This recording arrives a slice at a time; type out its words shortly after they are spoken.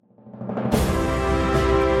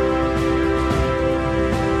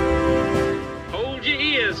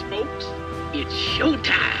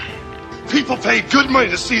People pay good money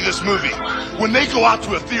to see this movie. When they go out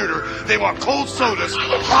to a theater, they want cold sodas,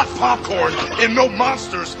 hot popcorn, and no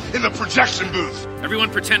monsters in the projection booth. Everyone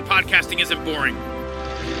pretend podcasting isn't boring.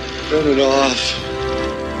 Turn it off.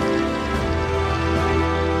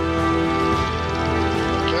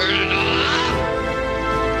 Turn it off.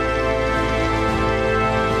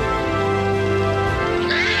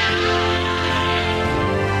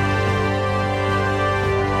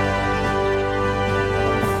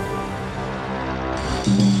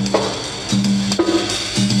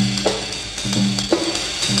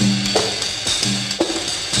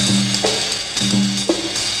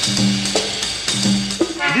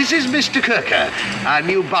 This is Mr. Kurka, our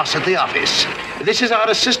new boss at the office. This is our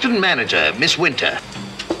assistant manager, Miss Winter.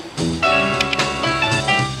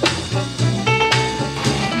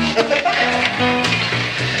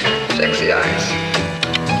 Sexy eyes.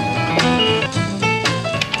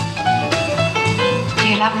 Do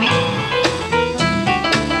you love me?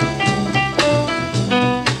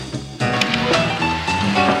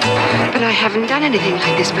 But I haven't done anything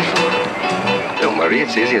like this before. Don't worry,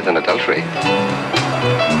 it's easier than adultery.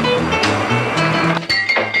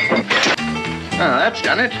 Oh, that's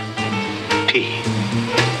done it. Tea.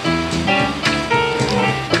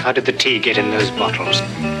 How did the tea get in those bottles?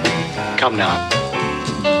 Come now.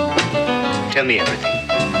 Tell me everything.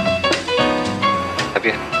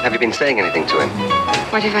 Have you been saying anything to him?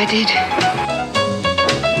 What if I did?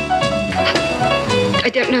 I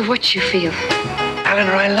don't know what you feel.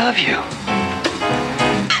 Alena, I love you.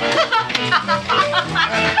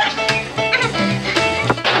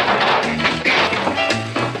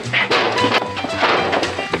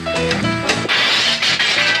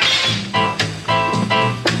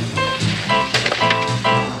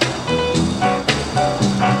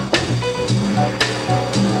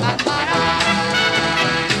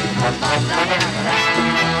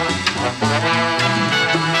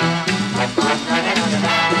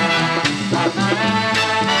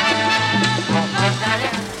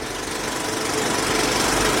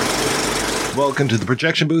 Welcome to the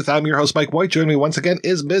projection booth. I'm your host, Mike White. Joining me once again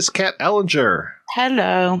is Miss Kat Ellinger.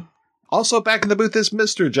 Hello. Also back in the booth is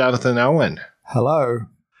Mr. Jonathan Owen. Hello.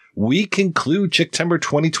 We conclude Czechtember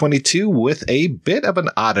 2022 with a bit of an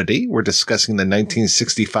oddity. We're discussing the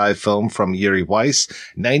 1965 film from Jiri Weiss,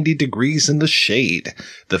 90 Degrees in the Shade.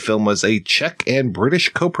 The film was a Czech and British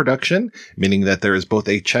co-production, meaning that there is both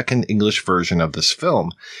a Czech and English version of this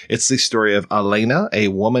film. It's the story of Alena, a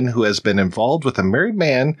woman who has been involved with a married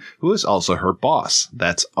man who is also her boss.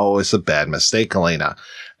 That's always a bad mistake, Alena.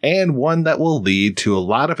 And one that will lead to a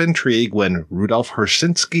lot of intrigue when Rudolph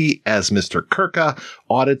Hrusinky, as Mr. Kurka,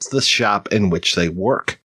 audits the shop in which they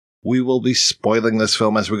work. We will be spoiling this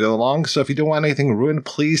film as we go along, so if you don't want anything ruined,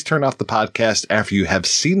 please turn off the podcast after you have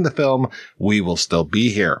seen the film. We will still be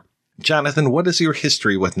here. Jonathan, what is your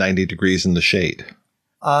history with 90 Degrees in the Shade?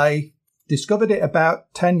 I discovered it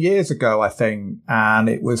about 10 years ago, I think, and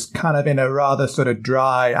it was kind of in a rather sort of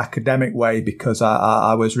dry academic way because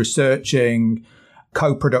I was researching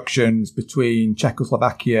co-productions between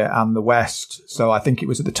Czechoslovakia and the West. So I think it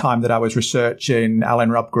was at the time that I was researching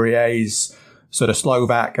Alan Rob Grier's sort of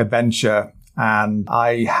Slovak adventure. And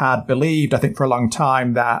I had believed, I think for a long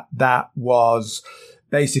time, that that was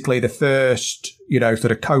basically the first,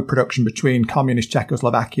 sort of co-production between communist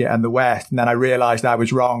Czechoslovakia and the West. And then I realized I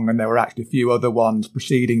was wrong and there were actually a few other ones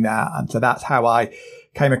preceding that. And so that's how I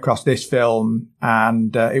came across this film,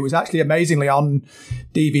 and it was actually amazingly on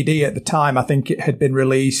DVD at the time. I think it had been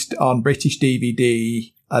released on British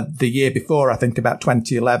DVD the year before, I think about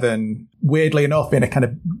 2011, weirdly enough, in a kind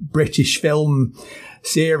of British film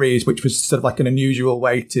series, which was sort of like an unusual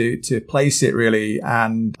way to place it, really.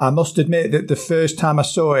 And I must admit that the first time I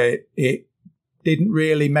saw it, it didn't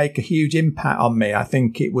really make a huge impact on me. I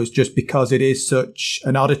think it was just because it is such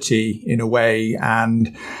an oddity in a way,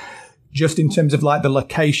 and just in terms of like the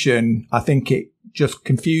location, I think it just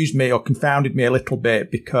confused me or confounded me a little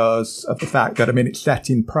bit because of the fact that, it's set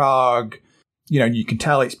in Prague, you can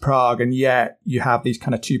tell it's Prague, and yet you have these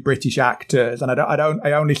kind of two British actors. And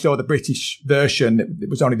I only saw the British version. It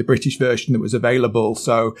was only the British version that was available.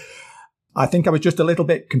 So I think I was just a little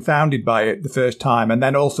bit confounded by it the first time. And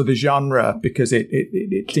then also the genre, because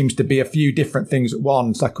it seems to be a few different things at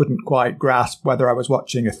once. I couldn't quite grasp whether I was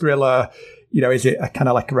watching a thriller. Is it a kind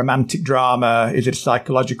of like a romantic drama? Is it a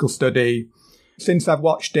psychological study? Since I've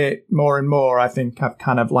watched it more and more, I think I've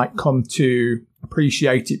kind of like come to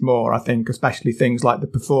appreciate it more. I think especially things like the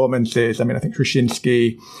performances. I think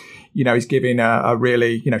Hrusinky, is giving a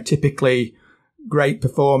really, typically great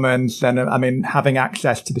performance. And having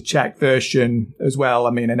access to the Czech version as well,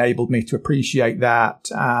 enabled me to appreciate that.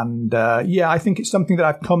 And I think it's something that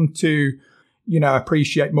I've come to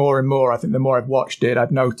appreciate more and more. I think the more I've watched it,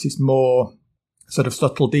 I've noticed more sort of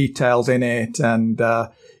subtle details in it. And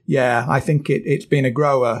I think it's been a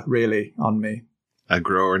grower really on me. A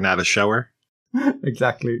grower, not a shower?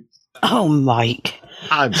 Exactly. Oh, Mike.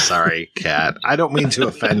 I'm sorry, Kat. I don't mean to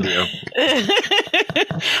offend you.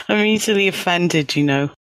 I'm easily offended,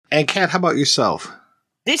 And Kat, how about yourself?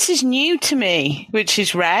 This is new to me, which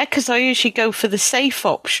is rare because I usually go for the safe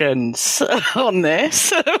options on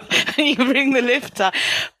this. You bring the lifter.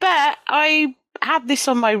 But I had this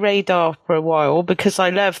on my radar for a while because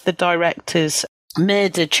I love the director's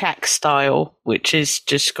murder Czech style, which is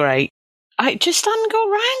just great. I just hadn't got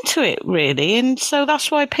around to it, really. And so that's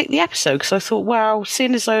why I picked the episode, because I thought, well,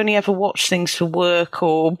 seeing as I only ever watch things for work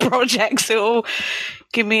or projects, it'll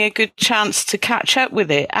give me a good chance to catch up with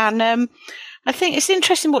it. And I think it's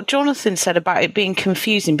interesting what Jonathan said about it being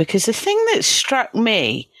confusing, because the thing that struck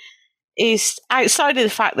me is, outside of the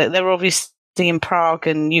fact that they're obviously in Prague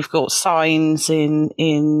and you've got signs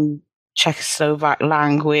in Czechoslovak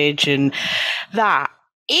language and that,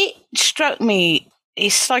 it struck me,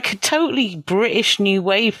 it's like a totally British new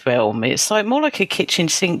wave film. It's like more like a kitchen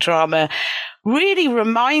sink drama. Really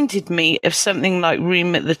reminded me of something like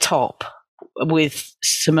Room at the Top with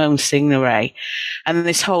Simone Signoret. And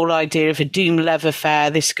this whole idea of a doomed love affair.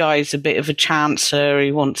 This guy's a bit of a chancer.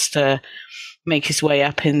 He wants to make his way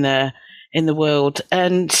up in the world.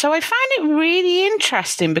 And so I found it really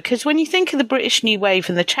interesting, because when you think of the British New Wave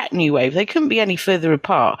and the Czech New Wave, they couldn't be any further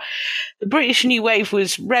apart. The British New Wave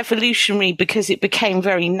was revolutionary because it became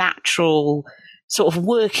very natural, sort of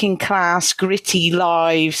working class, gritty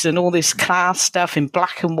lives and all this class stuff in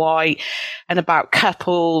black and white and about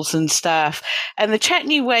couples and stuff. And the Czech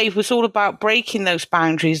New Wave was all about breaking those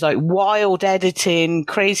boundaries, like wild editing,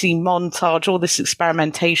 crazy montage, all this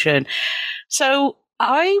experimentation. So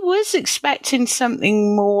I was expecting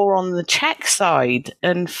something more on the Czech side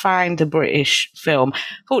and found a British film.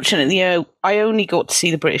 Fortunately, I only got to see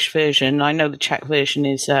the British version. I know the Czech version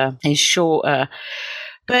is shorter.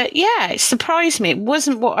 But yeah, it surprised me. It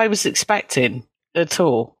wasn't what I was expecting at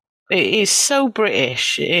all. It is so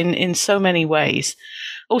British in so many ways.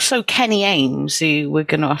 Also, Kenny Ames, who we're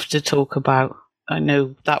going to have to talk about. I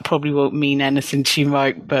know that probably won't mean anything to you,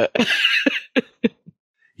 Mike, but...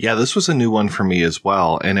 Yeah, this was a new one for me as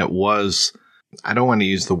well. And it was, I don't want to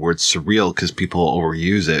use the word surreal because people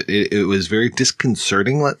overuse it. It was very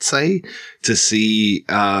disconcerting, let's say, to see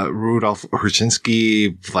Rudolph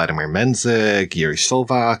Hrusinky, Vladimir Menzik, Jiri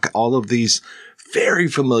Slovak, all of these very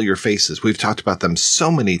familiar faces. We've talked about them so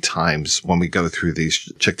many times when we go through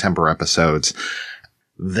these Czechtember episodes.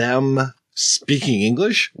 Them speaking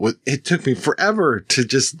English, it took me forever to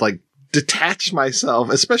just detach myself,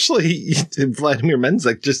 especially Vladimir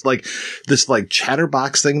Menzik, just like this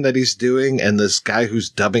chatterbox thing that he's doing and this guy who's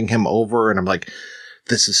dubbing him over. And I'm like,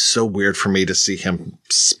 this is so weird for me to see him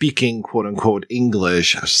speaking quote unquote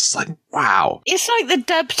English. I was just like, wow. It's like the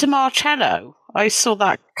dub to Marcello. I saw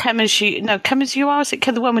that Come As You Are. Is it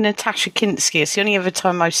the one with Natasha Kinski? It's the only other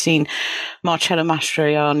time I've seen Marcello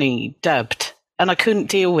Mastroianni dubbed. And I couldn't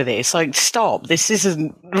deal with it. It's like, stop, this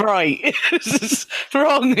isn't right. This is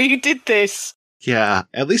wrong. Who did this? Yeah,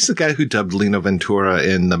 at least the guy who dubbed Lino Ventura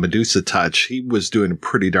in The Medusa Touch, he was doing a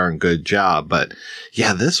pretty darn good job. But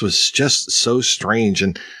yeah, this was just so strange.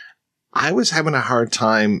 And I was having a hard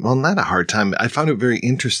time. Well, not a hard time. I found it very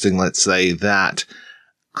interesting, let's say, that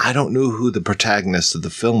I don't know who the protagonist of the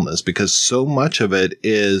film is, because so much of it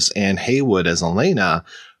is Anne Haywood as Alena.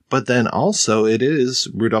 But then also it is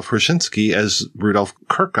Rudolph Hrusinky as Rudolph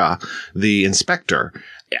Kurka, the inspector.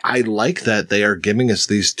 I like that they are giving us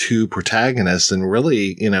these two protagonists, and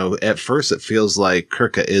really, at first it feels like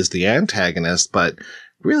Kurka is the antagonist, but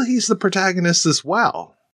really he's the protagonist as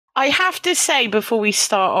well. I have to say, before we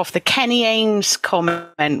start off, the Kenny Ames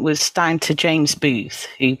comment was down to James Booth,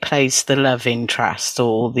 who plays the love interest,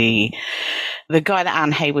 or the guy that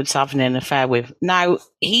Anne Haywood's having an affair with. Now,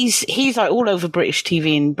 he's like all over British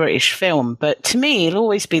TV and British film, but to me, it'll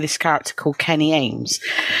always be this character called Kenny Ames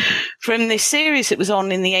from this series that was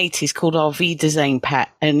on in the 80s called Auf Wiedersehen, Pet.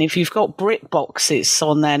 And if you've got BritBox, it's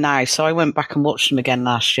on there now. So I went back and watched them again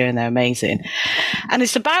last year, and they're amazing. And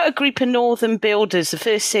it's about a group of northern builders. The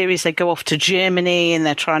first series, they go off to Germany and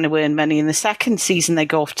they're trying to earn money. In the second season, they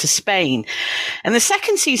go off to Spain. And the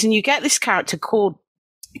second season, you get this character called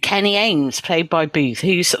Kenny Ames, played by Booth,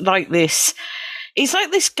 who's like this. He's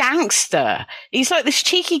like this gangster. He's like this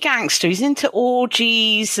cheeky gangster. He's into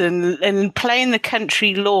orgies and playing the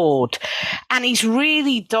country lord. And he's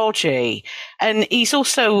really dodgy. And he's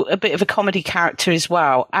also a bit of a comedy character as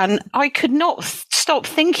well. And I could not stop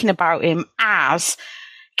thinking about him as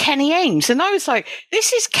Kenny Ames. And I was like,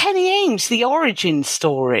 this is Kenny Ames, the origin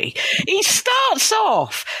story. He starts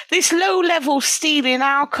off this low-level stealing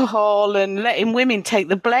alcohol and letting women take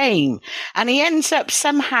the blame. And he ends up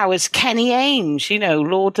somehow as Kenny Ames, you know,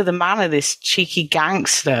 Lord of the Manor, this cheeky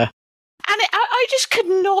gangster. And I just could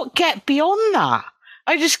not get beyond that.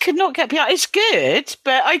 I just could not get beyond. It's good,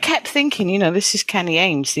 but I kept thinking, you know, this is Kenny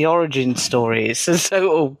Ames, the origin story. It's a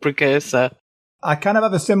total precursor. I kind of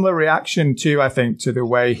have a similar reaction too, I think, to the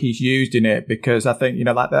way he's used in it, because I think, you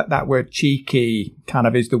know, like that word cheeky kind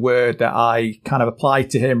of is the word that I kind of apply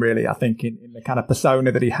to him, really. I think in the kind of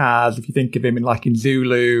persona that he has, if you think of him in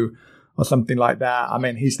Zulu or something like that, I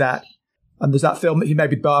mean, he's that. And there's that film that he made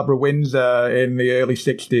with Barbara Windsor in the early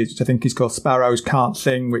 60s, which I think is called Sparrows Can't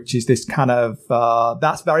Sing, which is this kind of,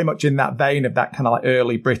 that's very much in that vein of that kind of like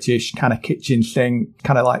early British kind of kitchen sink,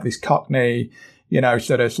 kind of like this Cockney, you know,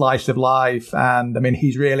 sort of slice of life. And I mean,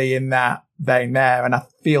 he's really in that vein there. And I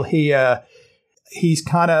feel here, he's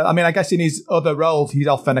kind of, I mean, I guess in his other roles, he's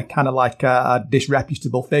often a kind of like a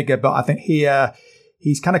disreputable figure, but I think here,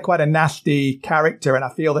 he's kind of quite a nasty character, and I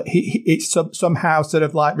feel that it's somehow sort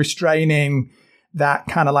of like restraining that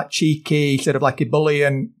kind of like cheeky, sort of like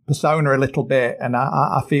ebullient persona a little bit. And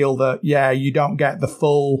I feel that, yeah, you don't get the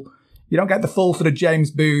full sort of James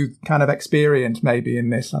Booth kind of experience maybe in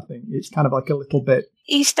this. I think it's kind of like a little bit.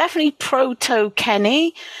 He's definitely proto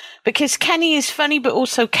Kenny, because Kenny is funny, but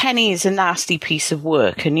also Kenny is a nasty piece of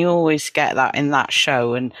work, and you always get that in that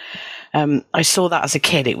show. And I saw that as a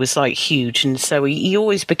kid. It was like huge. And so he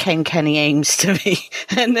always became Kenny Ames to me.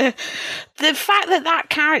 And the fact that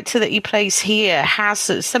character that he plays here has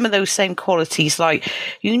some of those same qualities, like,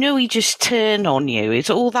 you know, he just turned on you. It's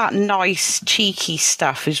all that nice, cheeky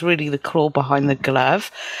stuff is really the claw behind the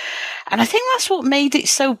glove. And I think that's what made it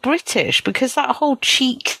so British, because that whole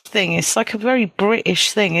cheek thing is like a very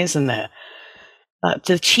British thing, isn't it?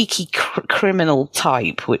 The cheeky criminal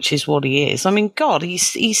type, which is what he is. I mean, God,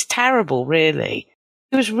 he's terrible, really.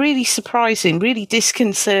 It was really surprising, really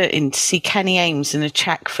disconcerting to see Kenny Ames in a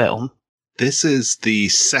Czech film. This is the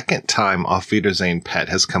second time Auf Wiedersehen Pet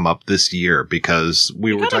has come up this year, because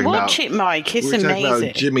we were talking about it, Mike. It's amazing. Talking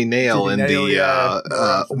about Jimmy Nail in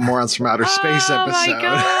the Morons from Outer Space episode. Oh my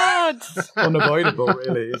God! Unavoidable,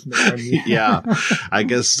 really, isn't it? Yeah, I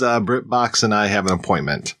guess BritBox and I have an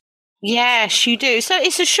appointment. Yes, you do. So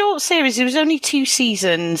it's a short series. It was only 2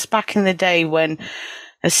 seasons back in the day when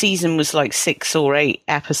a season was like 6 or 8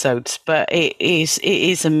 episodes. But it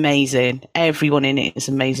is amazing. Everyone in it is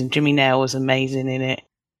amazing. Jimmy Nail was amazing in it.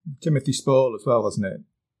 Timothy Spall as well, wasn't it?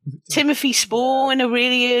 Timothy Spall in a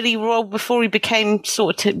really early role before he became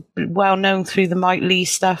sort of well known through the Mike Leigh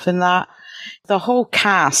stuff and that. The whole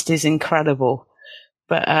cast is incredible.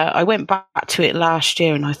 But I went back to it last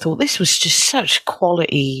year and I thought this was just such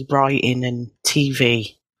quality writing and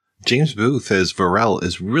TV. James Booth as Varel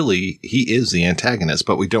he is the antagonist,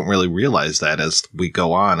 but we don't really realize that as we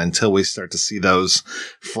go on until we start to see those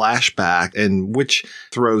flashbacks, and which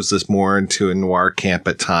throws this more into a noir camp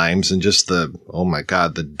at times, and just oh my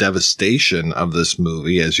God, the devastation of this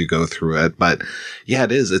movie as you go through it. But yeah,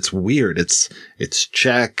 it is. It's weird. It's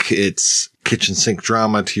Czech. It's kitchen sink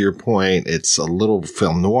drama, to your point. It's a little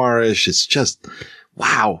film noirish. It's just,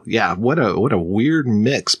 wow. Yeah. What a weird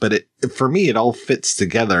mix. But for me, it all fits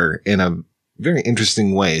together in a very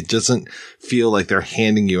interesting way. It doesn't feel like they're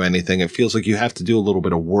handing you anything. It feels like you have to do a little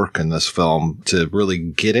bit of work in this film to really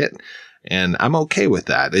get it. And I'm okay with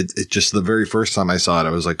that. It's just the very first time I saw it, I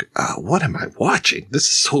was like, what am I watching? This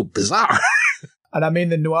is so bizarre. And I mean,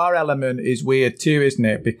 the noir element is weird too, isn't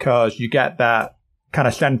it? Because you get that kind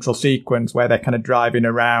of central sequence where they're kind of driving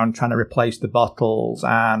around trying to replace the bottles,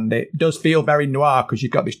 and it does feel very noir because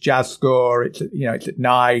you've got this jazz score. It's at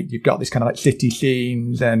night. You've got this kind of like city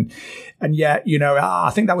scenes, and yet, you know, I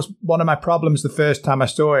think that was one of my problems the first time I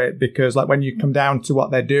saw it, because like when you come down to what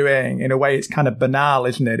they're doing, in a way, it's kind of banal,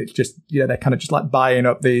 isn't it? It's just, you know, they're kind of just like buying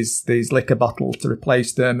up these liquor bottles to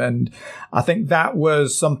replace them, and I think that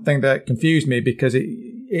was something that confused me, because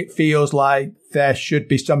it feels like there should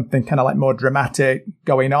be something kind of like more dramatic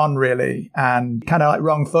going on, really, and kind of like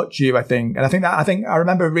wrong foot you, I think. And I think I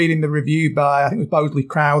remember reading the review by, I think it was Bosley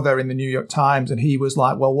Crowther in the New York Times, and he was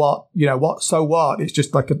like, well, what? So what? It's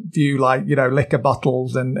just like a few like, you know, liquor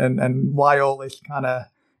bottles, and why all this kind of,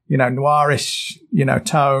 you know, noirish, you know,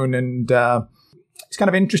 tone. And it's kind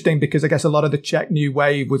of interesting because I guess a lot of the Czech New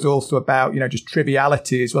Wave was also about, you know, just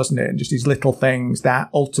trivialities, wasn't it? And just these little things that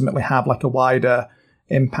ultimately have like a wider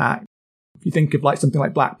impact. If you think of like something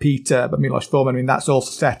like Black Peter by Milos Forman, I mean, that's also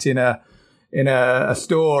set in a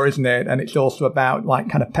store, isn't it? And it's also about like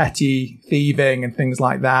kind of petty thieving and things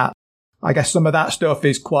like that. I guess some of that stuff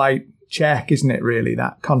is quite Czech, isn't it, really?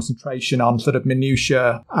 That concentration on sort of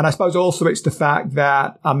minutiae. And I suppose also it's the fact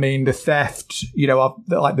that, I mean, the theft, of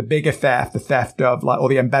like the bigger theft, the theft of like, or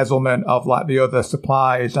the embezzlement of like the other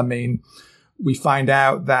supplies. I mean, we find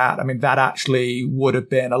out that, that actually would have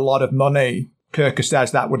been a lot of money. Kurka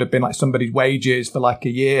says that would have been like somebody's wages for like a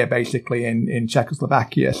year, basically, in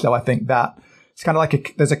Czechoslovakia. So I think that it's kind of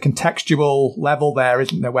like there's a contextual level there,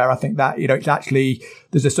 isn't there, where I think that, it's actually,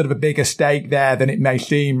 there's a sort of a bigger stake there than it may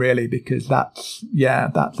seem, really, because that's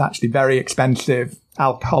actually very expensive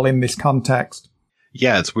alcohol in this context.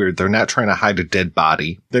 Yeah, it's weird. They're not trying to hide a dead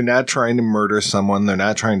body. They're not trying to murder someone. They're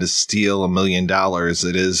not trying to steal $1 million.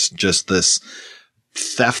 It is just this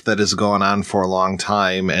theft that has gone on for a long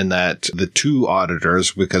time, and that the two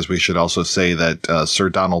auditors, because we should also say that Sir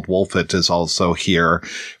Donald Wolfett is also here.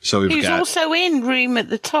 So he's also in Room at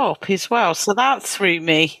the Top as well. So that threw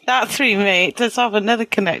me. It does have another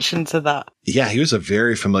connection to that. Yeah, he was a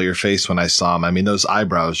very familiar face when I saw him. I mean, those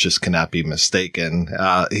eyebrows just cannot be mistaken.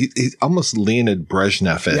 He's almost Leonid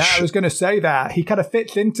Brezhnev-ish. Yeah, I was going to say that. He kind of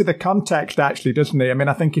fits into the context, actually, doesn't he? I mean,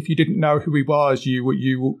 I think if you didn't know who he was,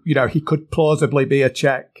 he could plausibly be a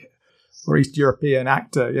Czech or East European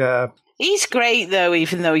actor, yeah. He's great, though,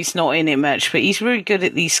 even though he's not in it much, but he's really good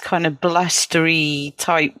at these kind of blustery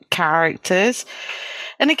type characters.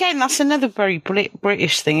 And again, that's another very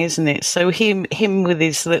British thing, isn't it? So him with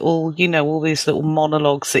his little, all these little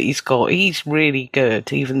monologues that he's got, he's really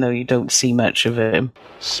good, even though you don't see much of him.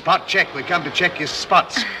 Spot check. We come to check your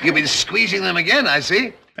spots. You've been squeezing them again, I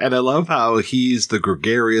see. And I love how he's the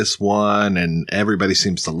gregarious one and everybody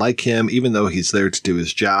seems to like him, even though he's there to do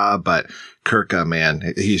his job. But Kurka,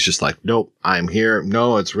 man, he's just like, nope, I'm here.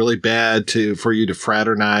 No, it's really bad for you to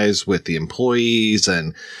fraternize with the employees,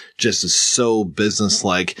 and just is so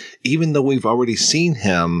businesslike, even though we've already seen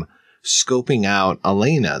him scoping out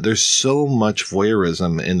Alena. There's so much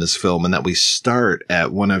voyeurism in this film, and that we start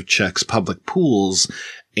at one of Czech's public pools,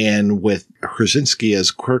 and with Hrusinky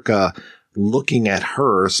as Kurka looking at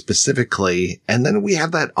her specifically. And then we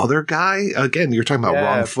have that other guy. Again, you're talking about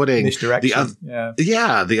wrong footing. Misdirection.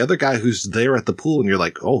 The other guy who's there at the pool, and you're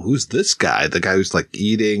like, oh, who's this guy? The guy who's like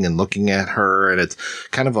eating and looking at her. And it's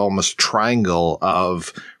kind of almost triangle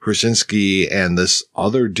of Hrusinky and this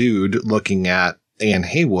other dude looking at Anne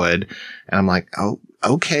Haywood. And I'm like, oh,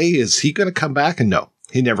 okay. Is he going to come back? And no,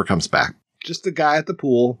 he never comes back. Just the guy at the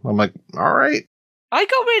pool. I'm like, all right. I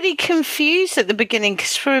got really confused at the beginning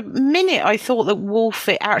because for a minute I thought that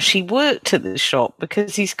Wolfett actually worked at the shop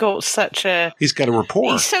because he's got he's got a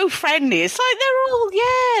rapport. He's so friendly. It's like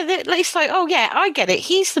it's like, oh yeah, I get it.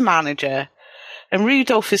 He's the manager. And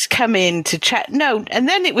Rudolph has come in to check. No, and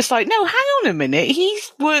then it was like, no, hang on a minute. He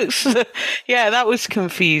works for that was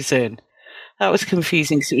confusing. That was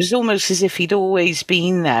confusing because it was almost as if he'd always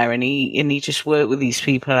been there and he just worked with these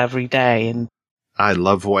people every day. And I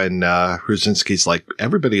love when Hrusinky's like,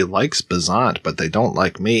 everybody likes Bazant, but they don't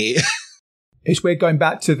like me. It's weird going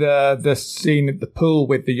back to the scene at the pool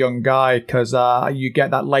with the young guy, because you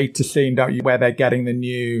get that later scene, don't you, where they're getting the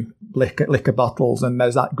new liquor bottles, and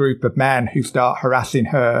there's that group of men who start harassing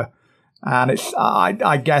her. And it's,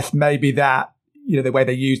 I guess maybe that, the way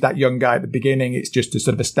they use that young guy at the beginning, it's just to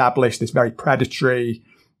sort of establish this very predatory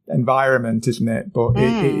environment, isn't it? But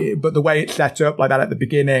but the way it's set up like that at the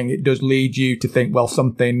beginning, it does lead you to think, well,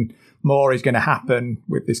 something more is going to happen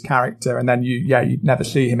with this character, and then you never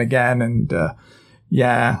see him again. And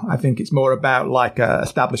I think it's more about like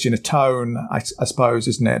establishing a tone, I suppose,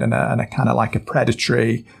 isn't it? And a kind of like a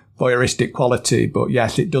predatory, voyeuristic quality. But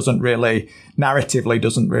yes, it narratively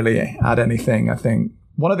doesn't really add anything, I think.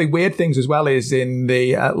 One of the weird things as well is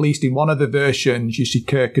at least in one of the versions, you see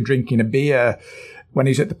Kurka drinking a beer when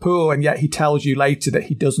he's at the pool, and yet he tells you later that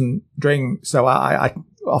he doesn't drink. So I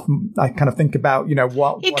often kind of think about,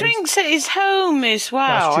 what he drinks at his home as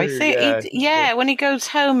well. That's true, I think, when he goes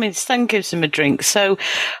home, his son gives him a drink. So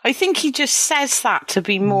I think he just says that to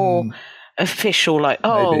be more official, like,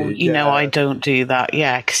 I don't do that.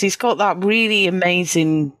 Yeah, because he's got that really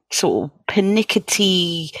amazing sort of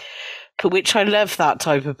pernickety, which I love that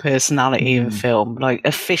type of personality in film, like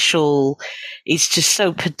official. He's just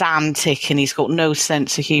so pedantic and he's got no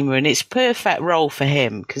sense of humor, and it's perfect role for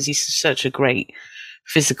him because he's such a great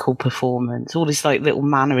physical performance. All his like little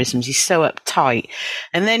mannerisms, he's so uptight,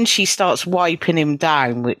 and then she starts wiping him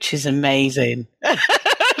down, which is amazing.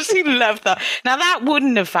 I love that. Now that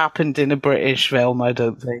wouldn't have happened in a British film, I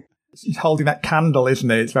don't think. He's holding that candle, isn't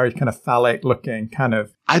it? It's very kind of phallic looking, kind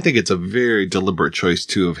of. I think it's a very deliberate choice,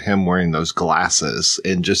 too, of him wearing those glasses,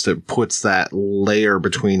 and just it puts that layer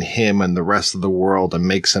between him and the rest of the world and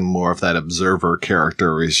makes him more of that observer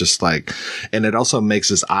character. He's just like, and it also makes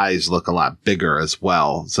his eyes look a lot bigger as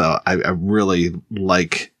well. So I really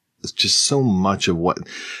like just so much of what...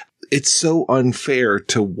 It's so unfair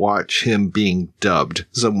to watch him being dubbed.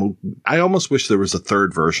 So I almost wish there was a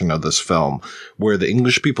third version of this film where the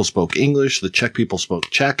English people spoke English, the Czech people spoke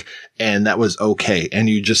Czech, and that was okay. And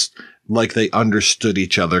you just, like, they understood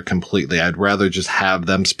each other completely. I'd rather just have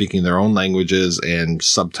them speaking their own languages and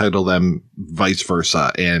subtitle them vice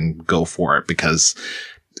versa and go for it, because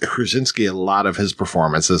Hrusinky, a lot of his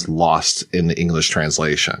performance is lost in the English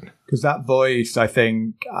translation. Because that voice, I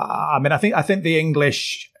think, I think the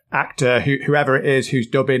English actor, whoever it is who's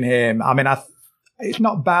dubbing him, it's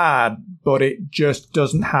not bad, but it just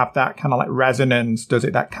doesn't have that kind of like resonance, does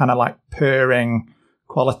it? That kind of like purring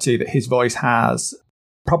quality that his voice has.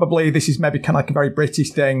 Probably this is maybe kind of like a very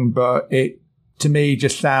British thing, but it, to me,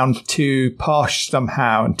 just sounds too posh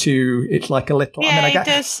somehow, and it's like a little... Yeah, it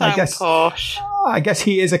does sound posh. I guess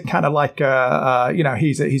he is a kind of like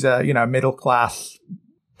he's a middle class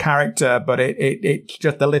character, but it's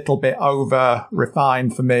just a little bit over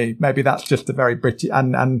refined for me. Maybe that's just a very British,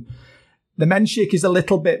 and the Menschik is a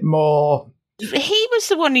little bit more. He was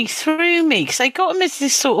the one who threw me, because I got him as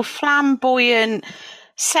this sort of flamboyant,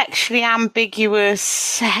 sexually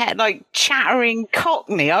ambiguous, like chattering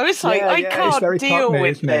Cockney. I was like, I can't deal Cockney,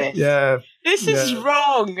 with this. Yeah. This is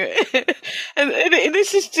wrong. and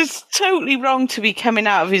this is just totally wrong to be coming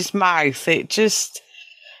out of his mouth.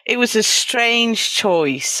 It was a strange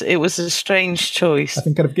choice. I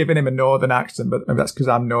think I'd have given him a northern accent, but maybe that's because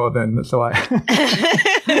I'm northern. That's why.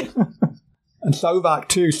 And Slovak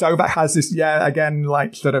too. Slovak has this, again,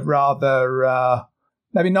 like sort of rather,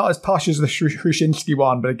 maybe not as posh as the Hrusinky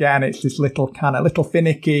one, but again, it's this little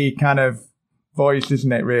finicky kind of voice,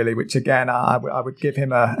 isn't it, really? Which again, I would give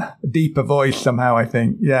him a deeper voice somehow, I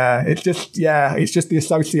think. Yeah, it's just the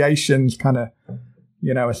associations kind of,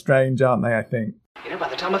 are strange, aren't they, I think. By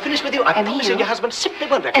the time I finish with you, I promise you your husband simply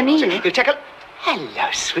won't recognise you. You'll check out...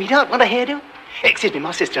 Hello, sweetheart. Want a hairdo? Excuse me,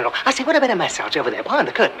 my sister-in-law. I say, what about a massage over there behind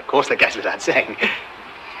the curtain? Of course, that goes without saying.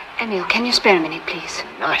 Emil, can you spare a minute, please?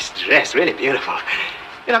 Nice dress, really beautiful.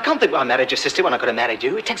 I can't think why I married your sister when I could have married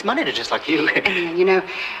you. It takes money to just like you. Emil,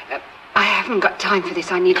 I haven't got time for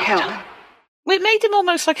this. I need help. It made him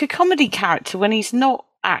almost like a comedy character when he's not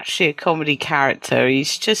actually a comedy character.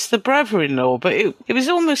 He's just the brother-in-law, but it was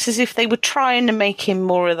almost as if they were trying to make him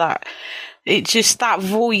more of that. It's just that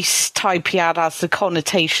voice type he had has the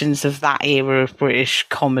connotations of that era of British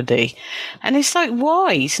comedy. And it's like,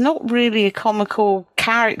 why? He's not really a comical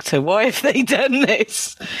character. Why have they done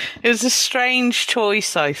this? It was a strange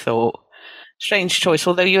choice, I thought. Strange choice,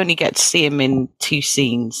 although you only get to see him in 2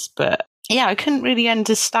 scenes. But yeah, I couldn't really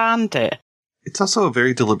understand it. It's also a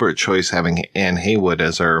very deliberate choice having Anne Haywood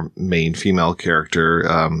as our main female character,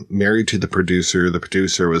 married to the producer. The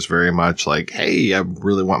producer was very much like, hey, I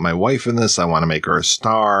really want my wife in this. I want to make her a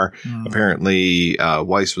star. Apparently,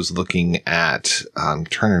 Weiss was looking at, I'm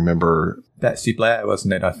trying to remember. Betsy Blair,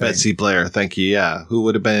 wasn't it, I think? Betsy Blair, thank you, yeah. Who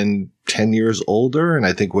would have been 10 years older and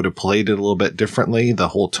I think would have played it a little bit differently. The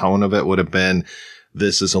whole tone of it would have been,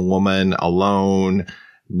 this is a woman alone,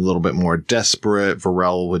 a little bit more desperate.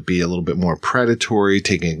 Varel would be a little bit more predatory,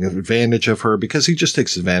 taking advantage of her, because he just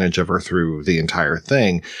takes advantage of her through the entire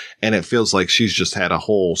thing. And it feels like she's just had a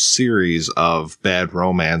whole series of bad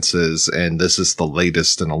romances, and this is the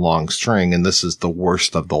latest in a long string, and this is the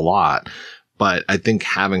worst of the lot. But I think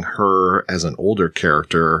having her as an older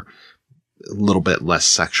character, a little bit less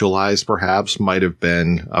sexualized perhaps, might have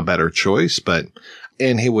been a better choice. But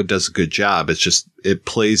Anne Haywood does a good job. It's just, it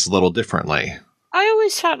plays a little differently. I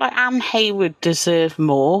always felt like Anne Haywood deserved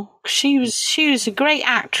more. She was a great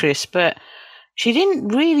actress, but she didn't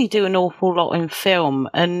really do an awful lot in film.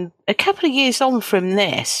 And a couple of years on from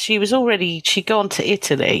this, she'd gone to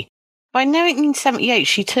Italy. By 1978,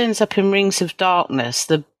 she turns up in Rings of Darkness,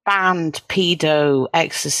 the banned pedo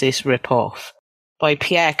exorcist ripoff by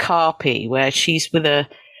Pierre Carpi, where she's with a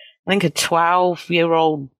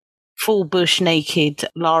 12-year-old full bush naked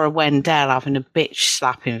Lara Wendell having a bitch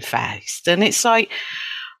slapping face. And it's like,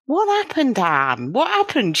 what happened, Anne? What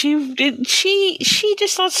happened? She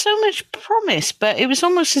just had so much promise, but it was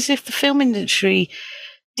almost as if the film industry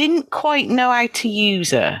didn't quite know how to use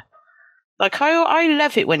her. Like, I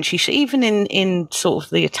love it when even in sort of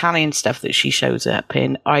the Italian stuff that she shows up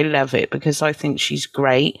in, I love it because I think she's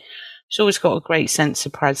great. She's always got a great sense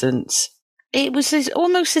of presence. it was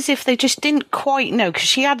almost as if they just didn't quite know, because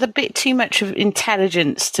she had a bit too much of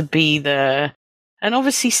intelligence to be the... And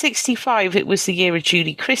obviously 65, it was the year of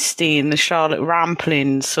Judy Christie and the Charlotte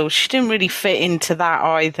Rampling, so she didn't really fit into that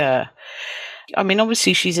either. I mean,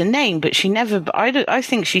 obviously she's a name, but she never... I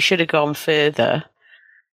think she should have gone further.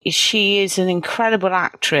 She is an incredible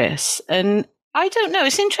actress, and I don't know,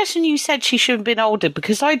 it's interesting you said she should have been older,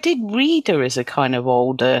 because I did read her as a kind of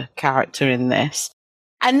older character in this.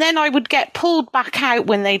 And then I would get pulled back out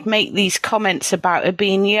when they'd make these comments about her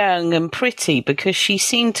being young and pretty, because she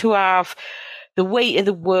seemed to have the weight of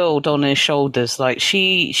the world on her shoulders. Like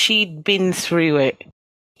she'd been through it.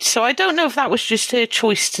 So I don't know if that was just her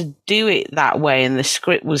choice to do it that way and the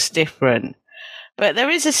script was different. But there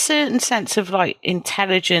is a certain sense of like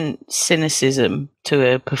intelligent cynicism to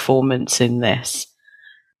her performance in this,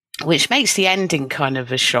 which makes the ending kind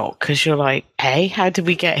of a shock, because you're like, hey, how did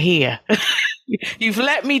we get here? You've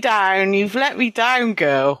let me down,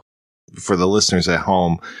 girl. For the listeners at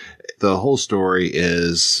home, the whole story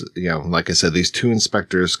is, like I said, these two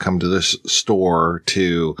inspectors come to this store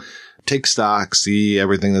to take stock, see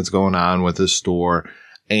everything that's going on with this store.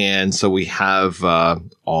 And so we have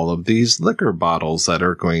all of these liquor bottles that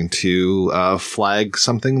are going to flag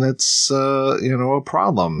something that's, a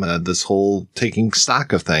problem, this whole taking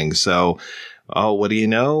stock of things. So, what do you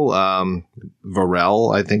know?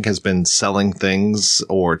 Varel, I think, has been selling things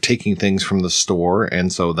or taking things from the store.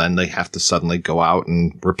 And so then they have to suddenly go out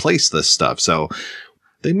and replace this stuff. So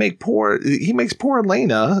he makes poor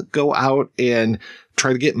Alena go out and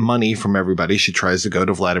try to get money from everybody. She tries to go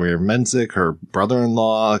to Vladimir Menzik, her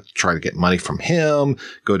brother-in-law, try to get money from him,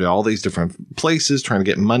 go to all these different places trying to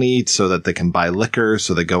get money so that they can buy liquor.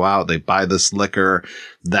 So they go out, they buy this liquor.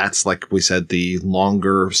 That's, like we said, the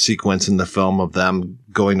longer sequence in the film of them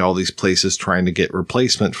going to all these places trying to get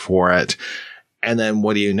replacement for it. And then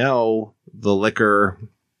what do you know? The liquor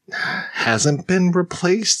hasn't been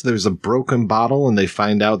replaced. There's a broken bottle and they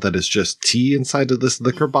find out that it's just tea inside of this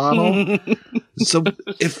liquor bottle. So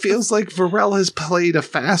it feels like Varel has played a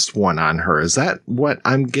fast one on her. Is that what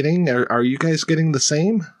I'm getting? Are you guys getting the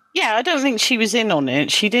same? Yeah, I don't think she was in on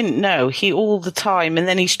it. She didn't know. He all the time. And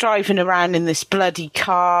then he's driving around in this bloody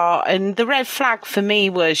car. And the red flag for me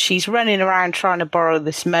was she's running around trying to borrow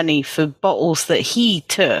this money for bottles that he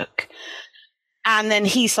took. And then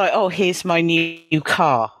he's like, oh, here's my new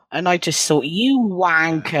car. And I just thought, you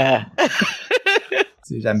wanker.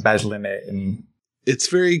 So he's embezzling it. And it's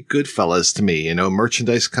very Goodfellas to me.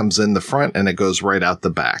 Merchandise comes in the front and it goes right out the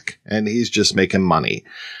back. And he's just making money.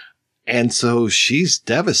 And so she's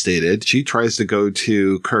devastated. She tries to go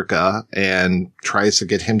to Kurka and tries to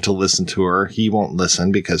get him to listen to her. He won't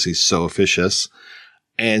listen because he's so officious.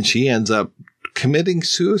 And she ends up committing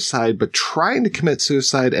suicide, but trying to commit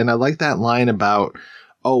suicide. And I like that line about,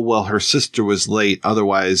 oh, well, her sister was late.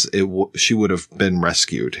 Otherwise, she would have been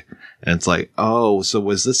rescued. And it's like, oh, so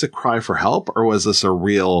was this a cry for help or was this a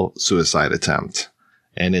real suicide attempt?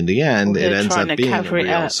 And in the end, it ends up being a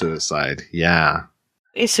real suicide. Yeah.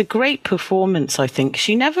 It's a great performance, I think.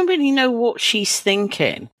 You never really know what she's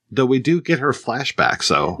thinking. Though we do get her flashbacks,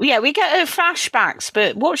 so. Yeah, we get her flashbacks,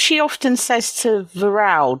 but what she often says to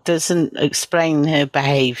Varel doesn't explain her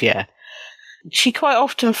behaviour. She quite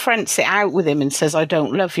often fronts it out with him and says, I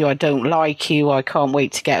don't love you, I don't like you, I can't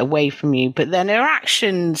wait to get away from you. But then her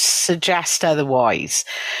actions suggest otherwise.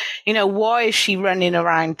 Why is she running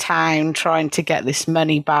around town trying to get this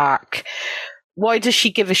money back? Why does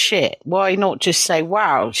she give a shit? Why not just say,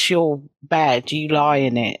 wow, it's your bed, you lie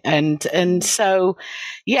in it? And so,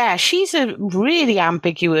 yeah, she's a really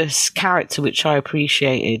ambiguous character, which I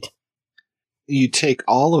appreciated. You take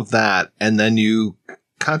all of that and then you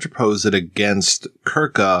contrapose it against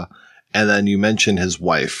Kurka, and then you mention his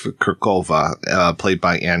wife, Kurkova, played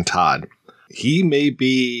by Ann Todd. He may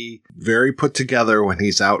be very put together when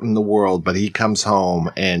he's out in the world, but he comes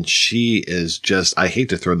home and she is just, I hate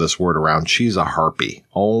to throw this word around, she's a harpy.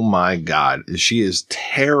 Oh my God. She is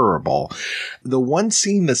terrible. The one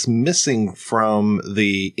scene that's missing from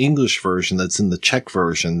the English version that's in the Czech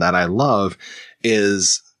version that I love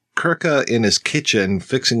is Kurka in his kitchen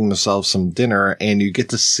fixing himself some dinner, and you get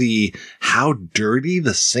to see how dirty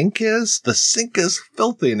the sink is. The sink is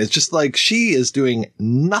filthy, and it's just like she is doing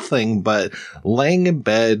nothing but laying in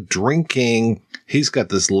bed, drinking. He's got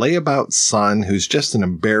this layabout son who's just an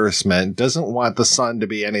embarrassment, doesn't want the son to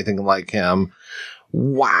be anything like him.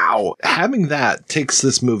 Wow. Having that takes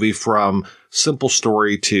this movie from simple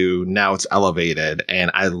story to now it's elevated.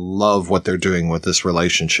 And I love what they're doing with this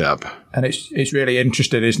relationship. And it's really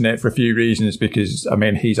interesting, isn't it, for a few reasons, because, I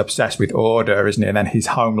mean, he's obsessed with order, isn't he? And then his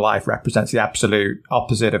home life represents the absolute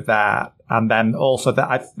opposite of that. And then also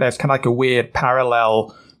there's kind of like a weird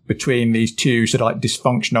parallel between these two sort of like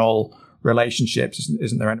dysfunctional relationships,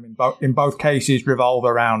 isn't there? And in both cases revolve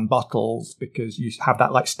around bottles, because you have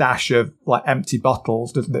that like stash of like empty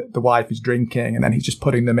bottles that the wife is drinking, and then he's just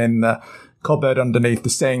putting them in the cupboard underneath the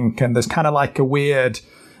sink. And there's kind of like a weird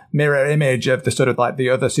mirror image of the sort of like the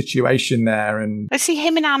other situation there. And I see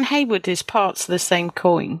him and Anne Hayward as parts of the same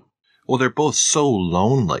coin. Well, they're both so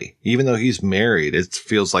lonely. Even though he's married, it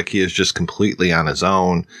feels like he is just completely on his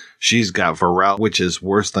own. She's got Varel, which is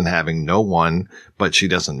worse than having no one, but she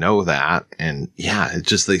doesn't know that. And yeah,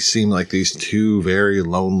 they seem like these two very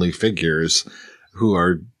lonely figures who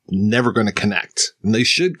are never going to connect. And they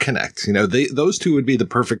should connect. You know, those two would be the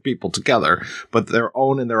perfect people together, but they're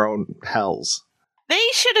in their own hells. They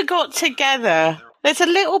should have got together. There's a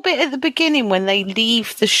little bit at the beginning when they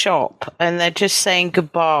leave the shop and they're just saying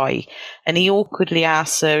goodbye. And he awkwardly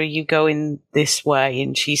asks her, are you going this way?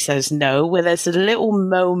 And she says no. Where there's a little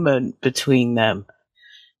moment between them.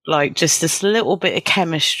 Like just this little bit of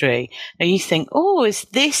chemistry. And you think, oh, is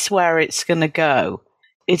this where it's going to go?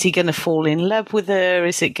 Is he going to fall in love with her?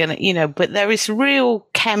 Is it going to, but there is real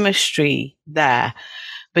chemistry there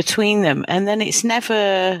between them. And then it's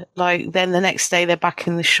never like, then the next day they're back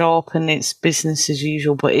in the shop and it's business as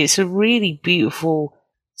usual. But it's a really beautiful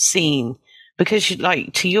scene because,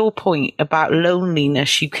 like, to your point about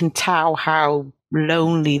loneliness, you can tell how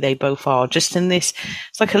lonely they both are. Just in this,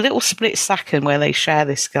 it's like a little split second where they share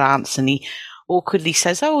this glance and he awkwardly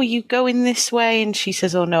says, oh, are you going this way? And she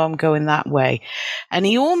says, oh, no, I'm going that way. And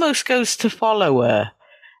he almost goes to follow her.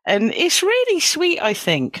 And it's really sweet, I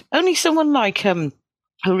think. Only someone like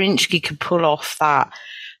Hrusinky could pull off that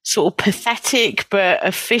sort of pathetic but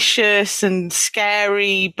officious and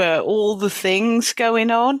scary but all the things going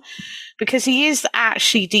on, because he is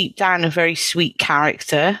actually deep down a very sweet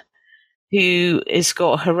character who has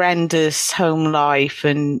got horrendous home life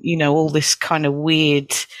and, all this kind of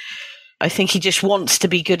weird. I think he just wants to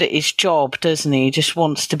be good at his job, doesn't he? He just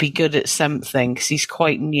wants to be good at something because he's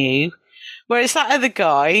quite new. Whereas that other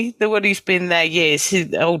guy, the one who's been there years,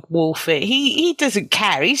 his old Wolfit, he doesn't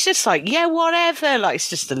care. He's just like, yeah, whatever. Like, it's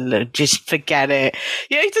just forget it.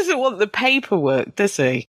 Yeah, he doesn't want the paperwork, does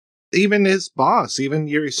he? Even his boss, even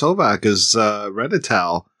Yuri Sovak is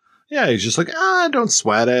Redital. Yeah, he's just like, don't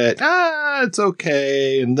sweat it. It's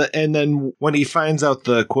okay. And then when he finds out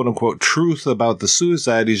the quote unquote truth about the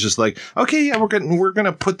suicide, he's just like, okay, yeah, we're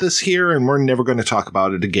gonna put this here and we're never gonna talk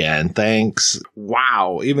about it again. Thanks.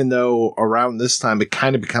 Wow. Even though around this time it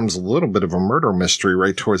kind of becomes a little bit of a murder mystery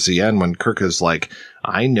right towards the end when Kurka's like,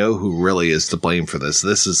 I know who really is to blame for this.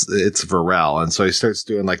 It's Varel. And so he starts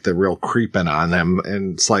doing like the real creeping on him.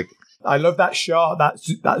 And it's like, I love that shot.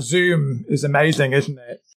 That zoom is amazing, isn't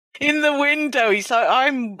it? In the window, he's like,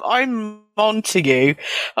 I'm onto you.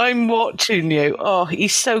 I'm watching you. Oh,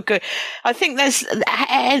 he's so good. I think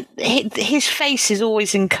his face is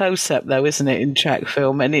always in close-up, though, isn't it, in Czech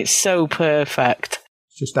film? And it's so perfect.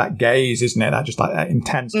 It's just that gaze, isn't it? That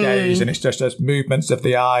intense gaze. And it's just those movements of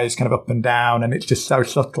the eyes kind of up and down. And it's just so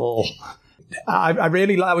subtle. I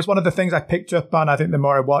really like, it was one of the things I picked up on, I think the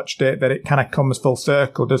more I watched it, that it kind of comes full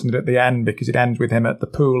circle, doesn't it, at the end, because it ends with him at the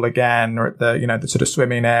pool again, or at the, the sort of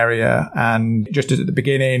swimming area. And just as at the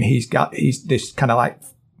beginning, he's this kind of like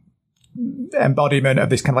embodiment of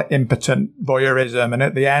this kind of like impotent voyeurism. And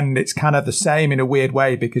at the end, it's kind of the same in a weird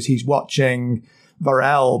way, because he's watching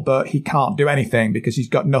Varel, but he can't do anything because he's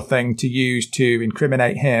got nothing to use to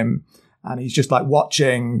incriminate him. And he's just like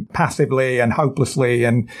watching passively and hopelessly.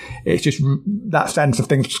 And it's just that sense of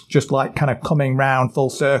things just like kind of coming round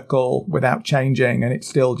full circle without changing. And it's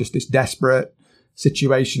still just this desperate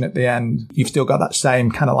situation at the end. You've still got that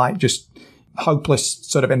same kind of like just hopeless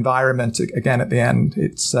sort of environment again at the end.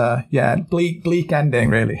 It's, bleak ending,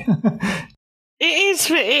 really.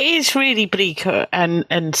 It is really bleak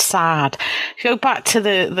and sad. Go back to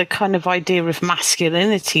the kind of idea of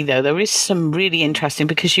masculinity, though. There is some really interesting,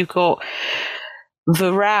 because you've got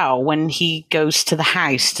Varel when he goes to the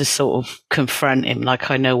house to sort of confront him, like,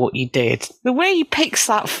 I know what you did. The way he picks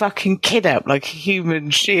that fucking kid up like a human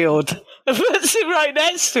shield and puts it right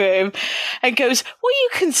next to him and goes, well, you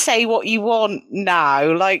can say what you want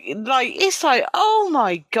now. Like it's like, oh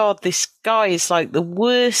my God, this guy is like the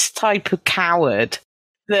worst type of coward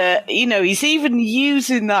that, he's even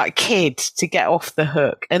using that kid to get off the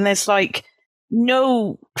hook. And there's like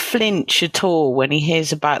no flinch at all when he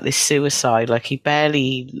hears about this suicide. Like, he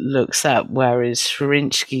barely looks up, whereas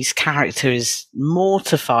Hrusinky's character is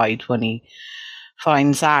mortified when he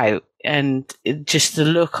finds out. And just the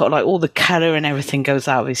look, like all the colour and everything goes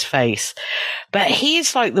out of his face. But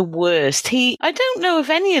he's like the worst. I don't know if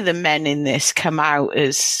any of the men in this come out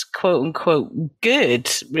as quote unquote good,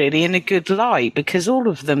 really, in a good light, because all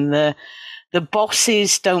of them, the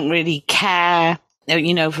bosses don't really care.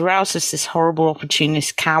 You know, Varel's is this horrible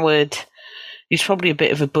opportunist coward. He's probably a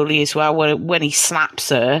bit of a bully as well. When he slaps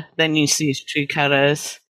her, then you see his true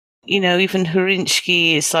colours. You know, even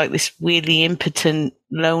Hrusinky is like this weirdly impotent,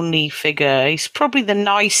 lonely figure. He's probably the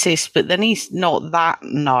nicest, but then he's not that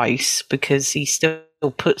nice because he still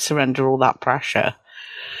puts her under all that pressure.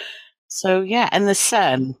 So, yeah, and the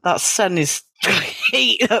son, that son is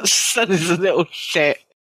a little shit.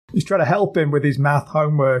 He's trying to help him with his math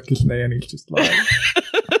homework, isn't he? And he's just like...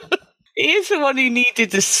 He is the one who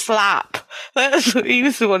needed the slap. He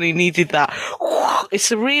was the one who needed that.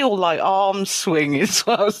 It's a real, like, arm swing as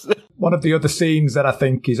well. One of the other scenes that I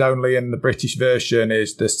think is only in the British version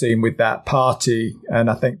is the scene with that party.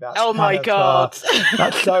 And I think that's... Oh, my God.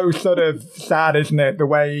 That's so sort of sad, isn't it? The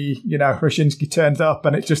way, you know, Hrusinky turns up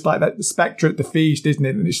and it's just like that spectre at the feast, isn't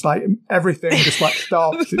it? And it's like everything just, like,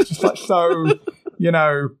 stops. It's just, like, so, you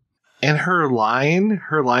know... And her line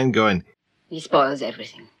going... He spoils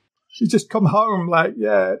everything. She's just come home, like,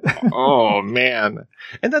 yeah. Oh, man.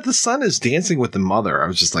 And that the son is dancing with the mother. I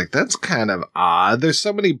was just like, that's kind of odd. There's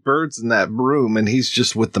so many birds in that room, and he's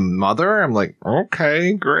just with the mother. I'm like,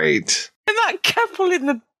 okay, great. And that couple in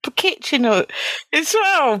the kitchen as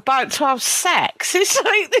well, about to have sex. It's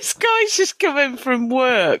like, this guy's just coming from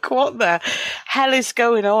work. What the hell is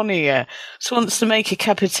going on here? Just wants to make a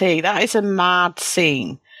cup of tea. That is a mad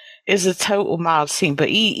scene. Is a total mad scene, but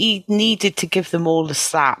he needed to give them all the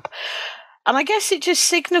slap. And I guess it just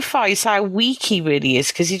signifies how weak he really is,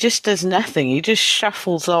 because he just does nothing. He just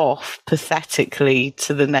shuffles off pathetically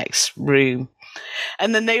to the next room.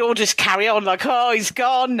 And then they all just carry on like, oh, he's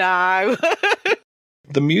gone now.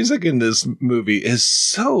 The music in this movie is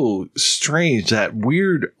so strange. That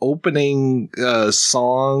weird opening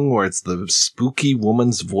song where it's the spooky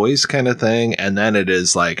woman's voice kind of thing. And then it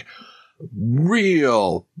is like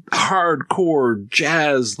real hardcore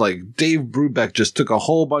jazz. Like Dave Brubeck just took a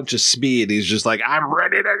whole bunch of speed. He's just like, I'm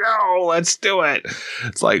ready to go. Let's do it.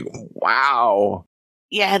 It's like, wow.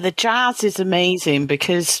 Yeah, the jazz is amazing,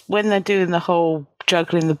 because when they're doing the whole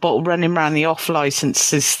juggling the bottle, running around the off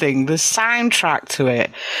licenses thing, the soundtrack to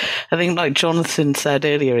it, I think, like Jonathan said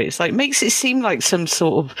earlier, it's like makes it seem like some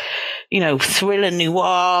sort of, you know, thriller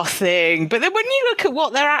noir thing. But then when you look at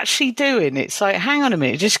what they're actually doing, it's like, hang on a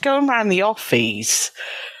minute, just going around the offies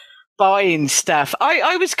buying stuff.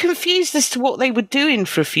 I was confused as to what they were doing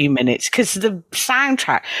for a few minutes, because the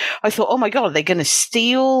soundtrack, I thought, oh my God, are they going to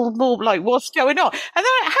steal more? Like, what's going on? And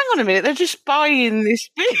then, hang on a minute, they're just buying this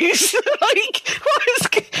piece. Like, what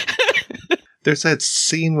is... There's that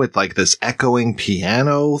scene with like this echoing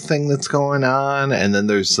piano thing that's going on. And then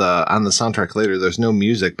there's, on the soundtrack later, there's no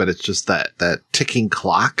music, but it's just that ticking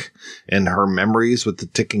clock and her memories with the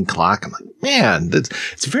ticking clock. I'm like, man,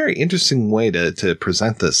 it's a very interesting way to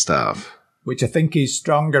present this stuff. Which I think is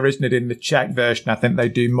stronger, isn't it, in the Czech version? I think they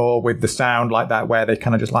do more with the sound like that, where they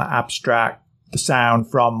kind of just like abstract the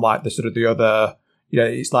sound from like the sort of the other, you know,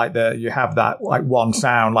 it's like you have that like one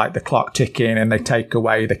sound, like the clock ticking, and they take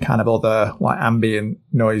away the kind of other like ambient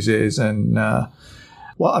noises. And,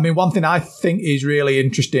 well, I mean, one thing I think is really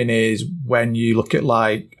interesting is when you look at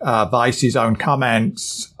like Weiss's own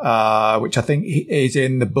comments, which I think is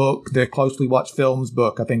in the book, the Closely Watched Films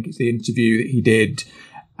book. I think it's the interview that he did.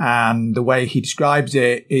 And the way he describes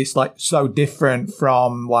it, it's like so different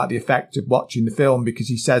from like the effect of watching the film, because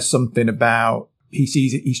he says something about,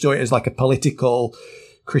 he saw it as like a political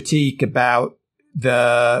critique about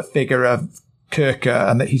the figure of Kurka,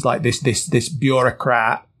 and that he's like this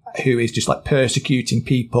bureaucrat who is just like persecuting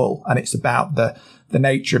people. And it's about the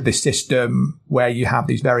nature of this system where you have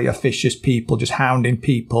these very officious people just hounding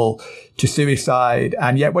people to suicide.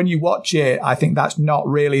 And yet when you watch it, I think that's not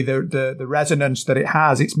really the resonance that it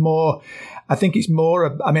has. It's more, I think it's more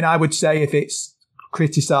of, I mean, I would say if it's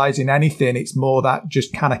criticizing anything, it's more that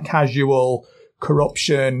just kind of casual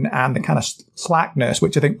corruption and the kind of slackness,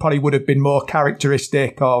 which I think probably would have been more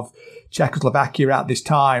characteristic of Czechoslovakia at this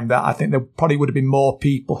time. That I think there probably would have been more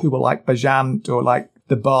people who were like Bajant or like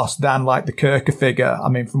the boss than like the Kurka figure. I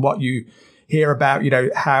mean, from what you hear about, you know,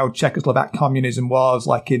 how Czechoslovak communism was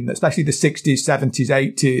like in especially the 60s, 70s,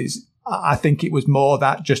 80s, I think it was more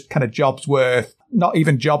that just kind of Jobsworth, not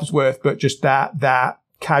even Jobsworth, but just that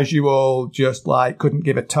casual, just like couldn't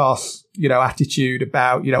give a toss, attitude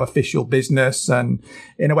about, official business. And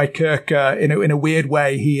in a way, Kurka, in a weird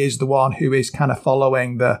way, he is the one who is kind of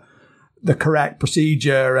following the correct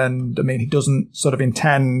procedure. And I mean, he doesn't sort of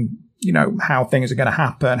intend, how things are going to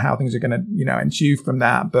happen, how things are going to, ensue from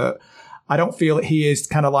that. But I don't feel that he is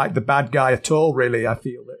kind of like the bad guy at all, really. I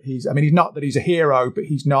feel that he's not that he's a hero, but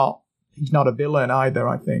he's not a villain either,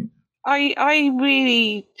 I think. I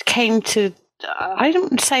really came to, I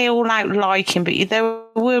don't say all out like him, but there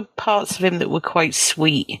were parts of him that were quite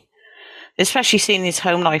sweet, especially seeing his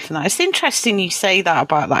home life and that. It's interesting you say that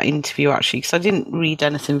about that interview, actually, because I didn't read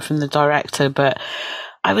anything from the director, but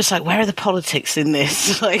I was like, where are the politics in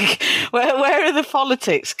this? Like, where are the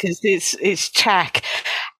politics? Because it's Czech.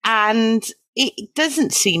 And it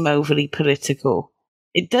doesn't seem overly political.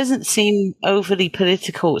 It doesn't seem overly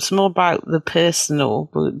political. It's more about the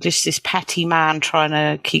personal, just this petty man trying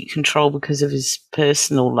to keep control because of his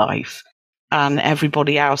personal life. And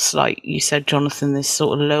everybody else, like you said, Jonathan, this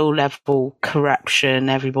sort of low-level corruption,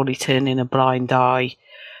 everybody turning a blind eye.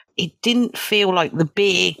 It didn't feel like the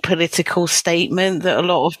big political statement that a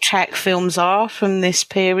lot of Czech films are from this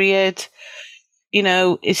period.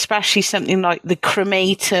 Especially something like The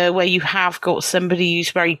Cremator, where you have got somebody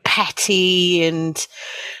who's very petty and,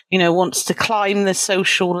 wants to climb the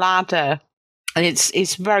social ladder. And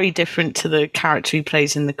it's very different to the character he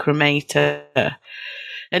plays in The Cremator.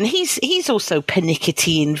 And he's also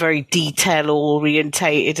pernickety and very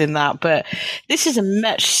detail-orientated in that. But this is a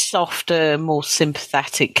much softer, more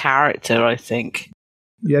sympathetic character, I think.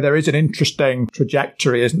 Yeah, there is an interesting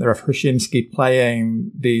trajectory, isn't there, of Hrusinky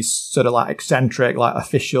playing these sort of like eccentric, like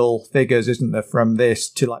official figures, isn't there, from this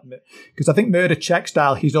to like, because I think Murder Czech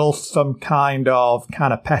style, he's also some kind of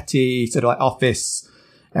petty sort of like office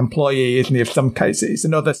employee, isn't he, of some cases. It's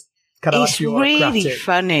another kind of like bureaucratic. He's really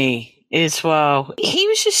funny as well. He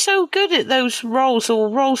was just so good at those roles,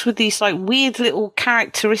 or roles with these like weird little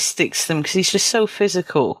characteristics to them, because he's just so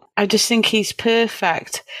physical. I just think he's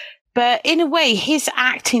perfect. But in a way, his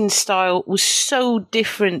acting style was so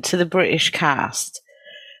different to the British cast,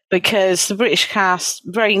 because the British cast,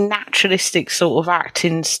 very naturalistic sort of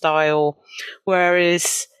acting style,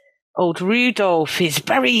 whereas old Rudolph is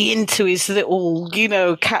very into his little,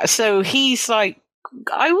 cat. So he's like,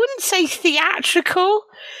 I wouldn't say theatrical,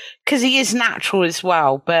 because he is natural as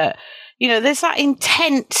well. But, there's that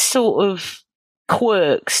intense sort of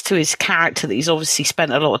quirks to his character that he's obviously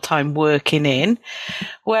spent a lot of time working in,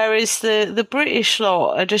 whereas the British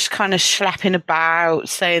lot are just kind of slapping about,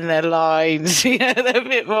 saying their lines, they're a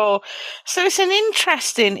bit more. So it's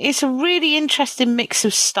a really interesting mix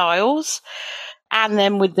of styles, and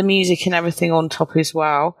then with the music and everything on top as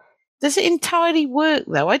well. Does it entirely work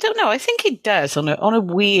though? I don't know. I think it does on a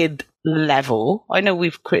weird level. I know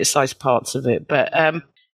we've criticised parts of it, but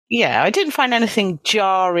yeah, I didn't find anything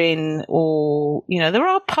jarring, or, there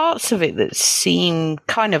are parts of it that seem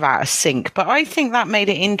kind of out of sync, but I think that made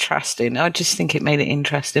it interesting. I just think it made it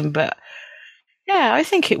interesting, but yeah, I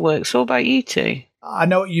think it works. What about you two? I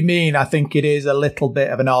know what you mean. I think it is a little bit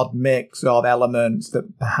of an odd mix of elements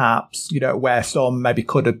that perhaps, where some maybe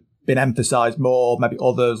could have been emphasized more, maybe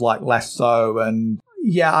others like less so. And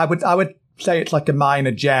yeah, I would say it's like a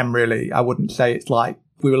minor gem, really. I wouldn't say it's like,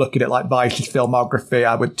 we were looking at like Weiss's filmography,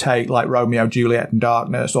 I would take like Romeo, Juliet and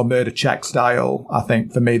Darkness or Murder Czech style. I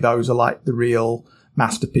think for me, those are like the real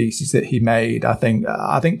masterpieces that he made. I think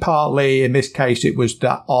partly in this case, it was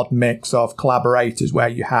that odd mix of collaborators where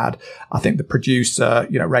you had, I think the producer,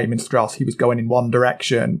 Raymond Strauss, he was going in one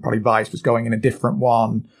direction, probably Weiss was going in a different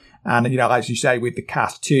one. And, as you say, with the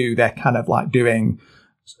cast too, they're kind of like doing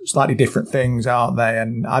slightly different things, aren't they?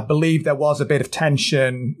 And I believe there was a bit of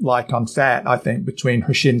tension, like on set, I think, between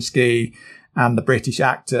Hrusinky and the British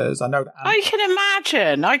actors. I know that. I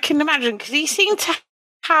can imagine, because he seemed to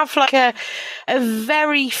have like a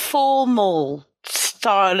very formal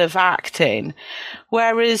style of acting,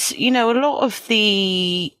 whereas, a lot of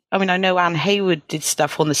the, I know Anne Hayward did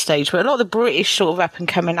stuff on the stage, but a lot of the British sort of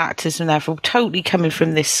up-and-coming actors and they're totally coming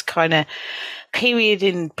from this kind of period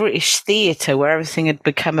in British theatre where everything had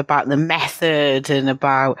become about the method and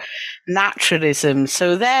about naturalism.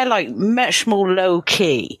 So they're like much more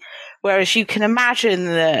low-key, whereas you can imagine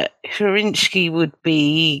that Hrusinky would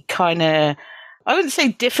be kind of, I wouldn't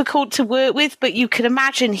say difficult to work with, but you can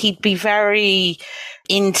imagine he'd be very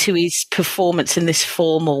into his performance in this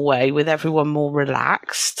formal way with everyone more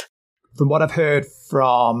relaxed. From what I've heard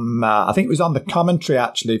from, I think it was on the commentary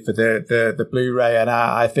actually for the Blu-ray, and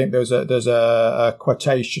I think there's a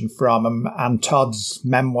quotation from Anne Todd's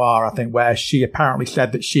memoir, I think, where she apparently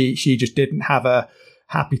said that she just didn't have a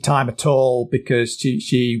happy time at all because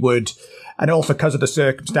she would And also because of the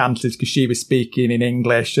circumstances, because she was speaking in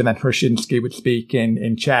English and then Hrusinky would speak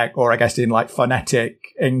in Czech, or I guess in like phonetic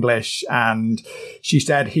English. And she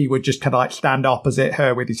said he would just kind of like stand opposite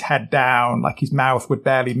her with his head down, like his mouth would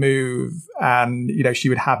barely move. And, you know, she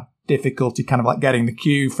would have difficulty kind of like getting the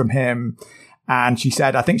cue from him. And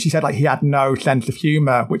I think she said like he had no sense of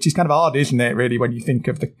humor, which is kind of odd, isn't it, really, when you think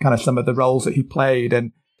of the kind of some of the roles that he played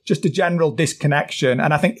and just a general disconnection.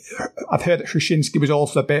 And I think I've heard that Hrusinky was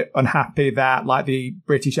also a bit unhappy that like the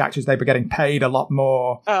British actors, they were getting paid a lot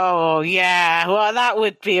more. Oh, yeah. Well, that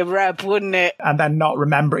would be a rub, wouldn't it? And then not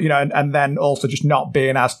remember, you know, and then also just not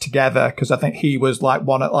being as together. Because I think he was like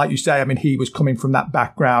like you say, I mean, he was coming from that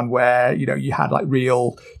background where, you know, you had like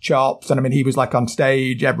real chops. And I mean, he was like on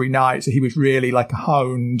stage every night. So he was really like a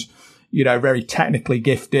honed, you know, very technically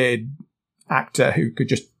gifted actor who could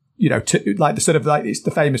just, you know, like the sort of like, it's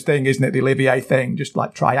the famous thing, isn't it? The Olivier thing, just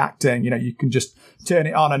like try acting, you know, you can just turn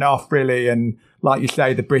it on and off really. And like you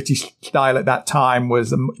say, the British style at that time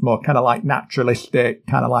was a much more kind of like naturalistic,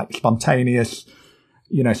 kind of like spontaneous,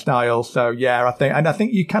 you know, style. So yeah, I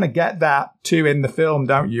think you kind of get that too in the film,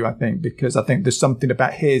 don't you? I think, because I think there's something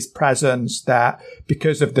about his presence that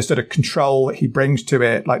because of the sort of control that he brings to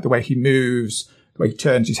it, like the way he moves, where he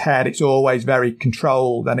turns his head, it's always very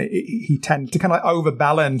controlled, and he tends to kind of like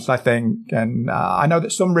overbalance, I think. And I know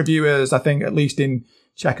that some reviewers, I think at least in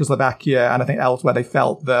Czechoslovakia and I think elsewhere, they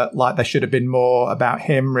felt that like there should have been more about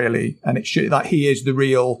him really, and it should, like, he is the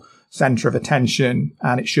real center of attention,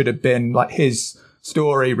 and it should have been like his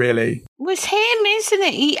story really. Was him, isn't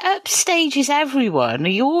it? He upstages everyone.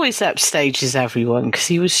 He always upstages everyone because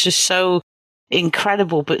he was just so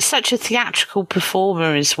incredible, but such a theatrical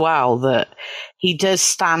performer as well that he does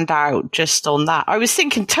stand out just on that. I was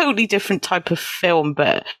thinking totally different type of film,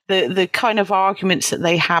 but the kind of arguments that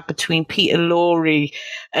they had between Peter Lorre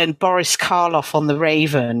and Boris Karloff on The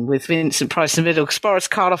Raven with Vincent Price in the middle, because Boris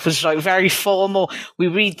Karloff was like very formal. We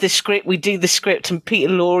read the script, we do the script, and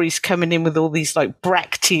Peter Lorre's coming in with all these like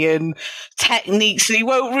Brechtian techniques, and he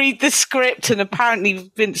won't read the script, and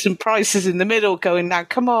apparently Vincent Price is in the middle going, now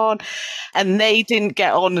come on. And they didn't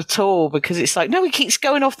get on at all because it's like, no, he keeps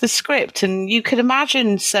going off the script. And you could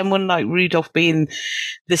imagine someone like Rudolph being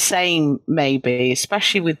the same, maybe,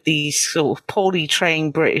 especially with these sort of poorly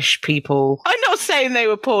trained British people. I'm not saying they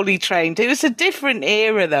were poorly trained. It was a different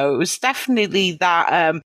era, though. It was definitely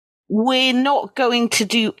that we're not going to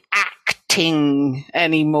do acting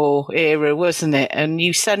anymore era, wasn't it? And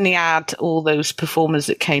you suddenly had all those performers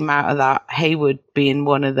that came out of that, Hayward being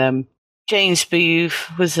one of them. James Booth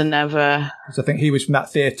was another. So I think he was from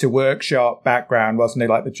that theatre workshop background, wasn't he?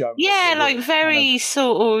 Like the Joe. Yeah, like very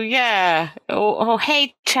sort of, yeah. Or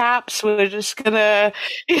hey, chaps, we're just gonna,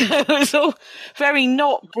 you know, it was all very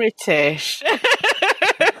not British.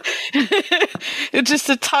 Just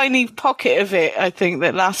a tiny pocket of it, I think,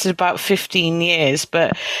 that lasted about 15 years.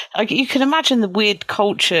 But you can imagine the weird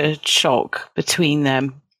culture shock between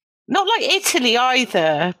them. Not like Italy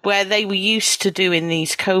either, where they were used to doing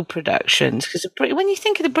these co-productions. Because when you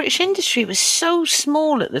think of the British industry, it was so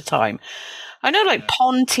small at the time. I know like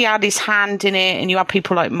Ponti had his hand in it, and you had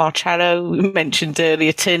people like Marcello, we mentioned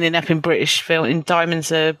earlier, turning up in British film, in Diamonds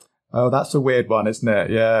Are... Oh, that's a weird one, isn't it?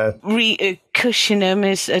 Yeah. Rita Tushingham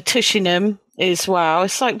as well.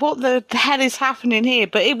 It's like, what the hell is happening here?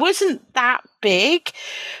 But it wasn't that big.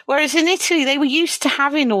 Whereas in Italy, they were used to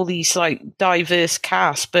having all these like diverse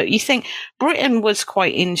casts. But you think Britain was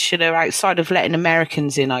quite insular outside of letting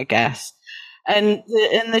Americans in, I guess. And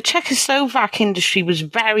the Czechoslovak industry was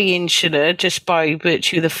very insular just by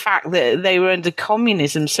virtue of the fact that they were under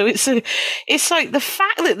communism. So it's like the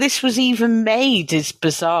fact that this was even made is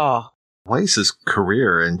bizarre. Weiss's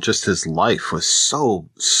career and just his life was so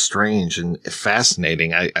strange and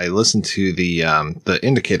fascinating. I listened to the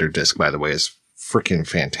Indicator disc, by the way, is freaking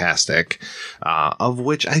fantastic, of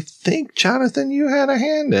which I think, Jonathan, you had a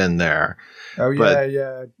hand in there. Oh,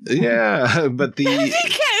 yeah. Yeah, but the... I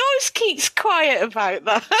think it always keeps quiet about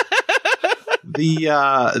that.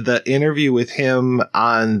 The interview with him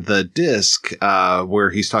on the disc, where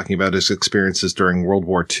he's talking about his experiences during World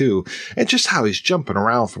War II and just how he's jumping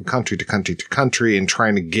around from country to country to country and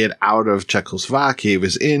trying to get out of Czechoslovakia.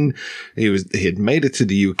 He had made it to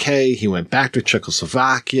the UK. He went back to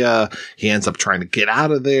Czechoslovakia. He ends up trying to get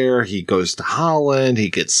out of there. He goes to Holland. He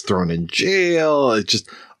gets thrown in jail.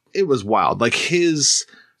 It was wild. Like, his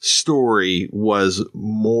story was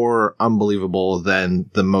more unbelievable than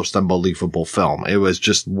the most unbelievable film. It was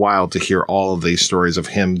just wild to hear all of these stories of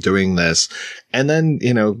him doing this. And then,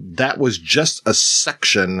 you know, that was just a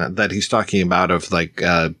section that he's talking about of like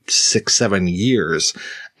 6-7 years.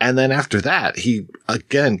 And then after that, he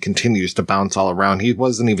again continues to bounce all around. He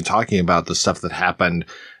wasn't even talking about the stuff that happened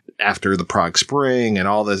after the Prague Spring and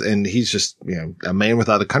all this. And he's just, a man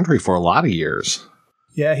without a country for a lot of years.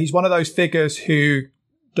 Yeah, he's one of those figures who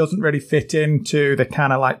doesn't really fit into the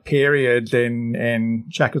kind of like period in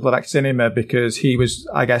Czechoslovak cinema, because he was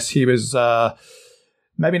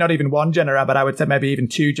maybe not even one generation, but I would say maybe even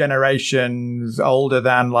two generations older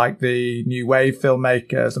than like the new wave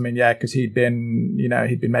filmmakers. I mean, yeah, because he'd been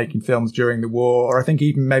making films during the war, or I think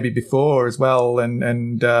even maybe before as well.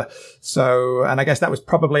 And I guess that was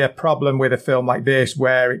probably a problem with a film like this,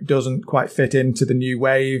 where it doesn't quite fit into the new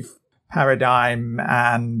wave paradigm.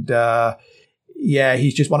 And,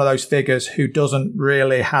 he's just one of those figures who doesn't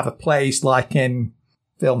really have a place like in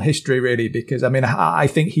film history, really, because I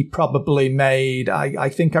think he probably made, I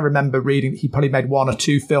think I remember reading, he probably made one or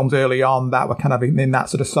two films early on that were kind of in that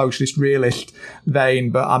sort of socialist realist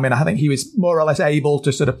vein. But I think he was more or less able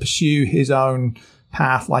to sort of pursue his own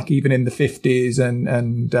path, like even in the 50s.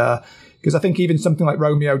 And because I think even something like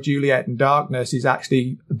Romeo, Juliet and Darkness is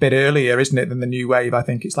actually a bit earlier, isn't it, than the new wave? I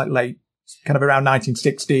think it's like late, kind of around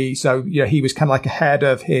 1960. So, he was kind of like ahead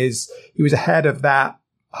of that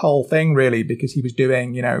whole thing, really, because he was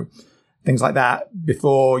doing, things like that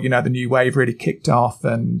before, the new wave really kicked off.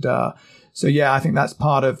 And I think that's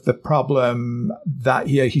part of the problem, that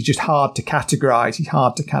he's just hard to categorize. He's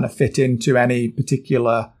hard to kind of fit into any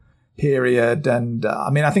particular period. And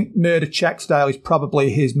I think Murder Czech Style is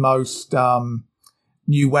probably his most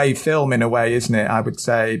new wave film in a way, isn't it? I would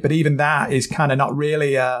say. But even that is kind of not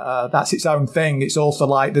really that's its own thing. It's also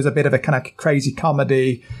like there's a bit of a kind of crazy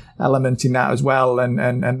comedy element in that as well, and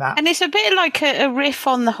it's a bit like a riff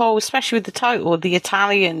on the whole, especially with the title, the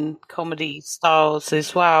Italian comedy styles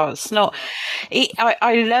as well. It's not.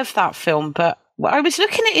 I love that film, but I was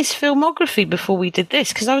looking at his filmography before we did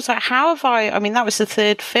this, because I was like, how have I mean, that was the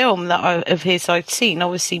third film of his I'd seen.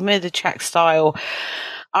 Obviously, Murder Czech Style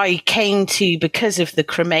I came to because of the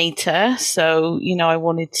Cremator, so I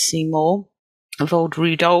wanted to see more of old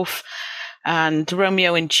Rudolph. And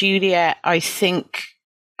Romeo and Juliet, I think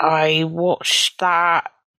I watched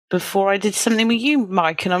that before I did something with you,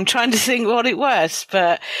 Mike, and I'm trying to think what it was,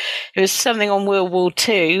 but it was something on World War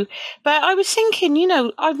II. But I was thinking,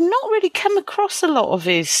 I've not really come across a lot of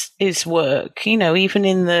his work, even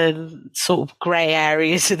in the sort of grey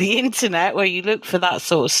areas of the internet where you look for that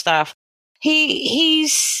sort of stuff.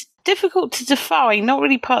 He's difficult to define, not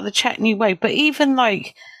really part of the Czech New Wave, but even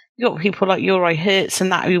like you got people like Jiri Weiss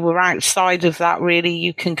and that who were outside of that, really,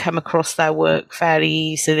 you can come across their work fairly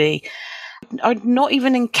easily. I'd not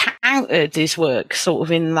even encountered his work sort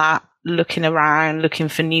of in that, looking around, looking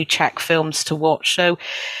for new Czech films to watch. So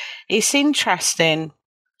it's interesting.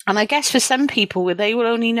 And I guess for some people, they will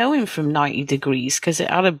only know him from 90 Degrees because it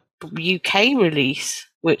had a UK release,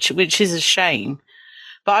 which is a shame.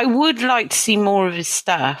 But I would like to see more of his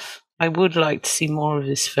stuff. I would like to see more of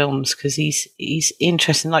his films because he's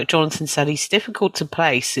interesting. Like Jonathan said, he's difficult to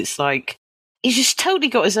place. It's like he's just totally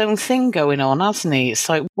got his own thing going on, hasn't he? It's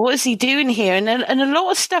like, what is he doing here? And a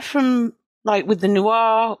lot of stuff from, like, with the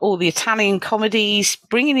noir or the Italian comedies,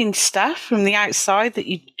 bringing in stuff from the outside that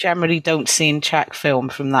you generally don't see in Czech film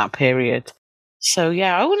from that period. So,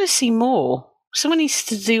 yeah, I want to see more. Someone needs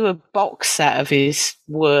to do a box set of his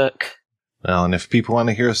work. Well, and if people want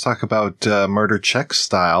to hear us talk about Murder Czech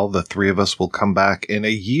Style, the three of us will come back in a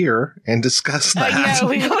year and discuss that. Yeah,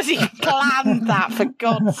 we've already planned that, for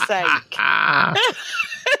God's sake. How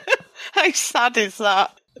sad is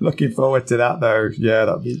that? Looking forward to that, though. Yeah,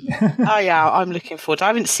 that'd be... Oh, yeah, I'm looking forward. I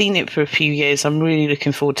haven't seen it for a few years. I'm really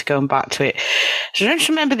looking forward to going back to it. So I don't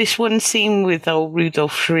remember this one scene with old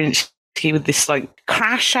Rudolph Hrusinky with this, like,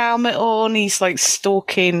 crash helmet on. He's, like,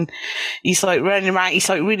 stalking. He's, like, running around. He's,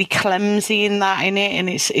 like, really clumsy in it, and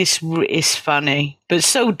it's funny. But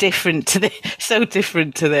so different to this. So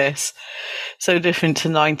different to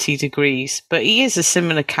 90 Degrees. But he is a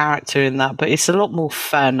similar character in that, but it's a lot more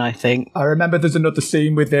fun, I think. I remember there's another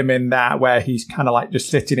scene with him in that where he's kind of like just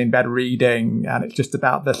sitting in bed reading, and it's just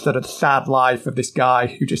about the sort of sad life of this guy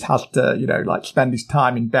who just has to, like spend his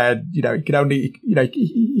time in bed. He can only,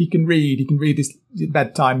 he can read this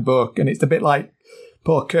bedtime book, and it's a bit like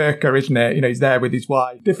poor Kurka, isn't it? He's there with his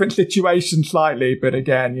wife. Different situation slightly, but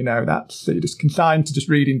again, that's, you're just consigned to just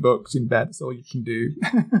reading books in bed. That's all you can do.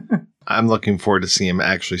 I'm looking forward to seeing him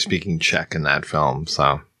actually speaking Czech in that film.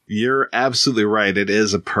 So you're absolutely right. It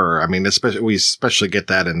is a purr. I mean, we especially get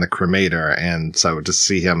that in the Cremator. And so to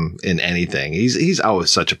see him in anything, he's always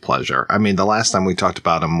such a pleasure. I mean, the last time we talked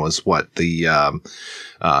about him was the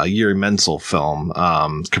Yuri Menzel film,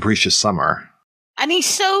 Capricious Summer. And he's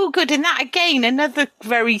so good in that. Again, another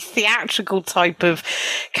very theatrical type of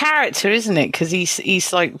character, isn't it? Because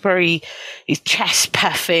he's like he's chest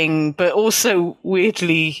puffing, but also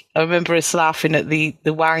weirdly, I remember us laughing at the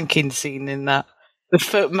wanking scene in that, the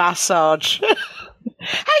foot massage.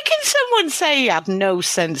 How can someone say he had no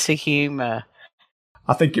sense of humour?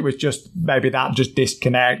 I think it was just maybe that just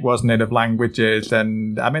disconnect, wasn't it, of languages.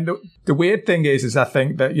 And I mean, the weird thing is I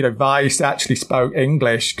think that, Weiss actually spoke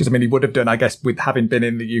English because, he would have done, I guess, with having been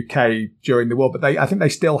in the UK during the war. But I think they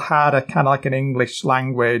still had a kind of like an English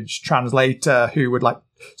language translator who would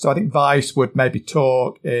so I think Weiss would maybe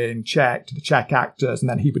talk in Czech to the Czech actors, and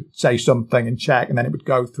then he would say something in Czech, and then it would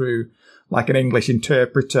go through like an English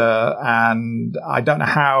interpreter. And I don't know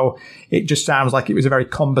how, it just sounds like it was a very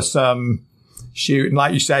cumbersome shoot. And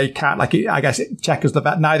like you say, Kat, I guess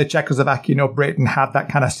neither Czechoslovakia nor Britain had that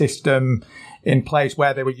kind of system in place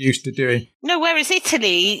where they were used to doing. No, whereas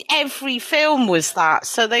Italy, every film was that.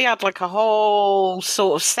 So they had like a whole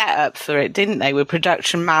sort of setup for it, didn't they? With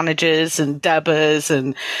production managers and dubbers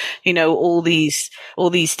and, all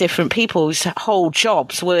these different people whose whole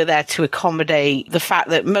jobs were there to accommodate the fact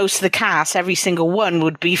that most of the cast, every single one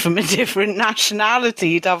would be from a different nationality.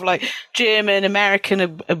 You'd have like German,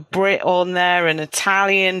 American, a Brit on there, and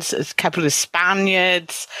Italians, a couple of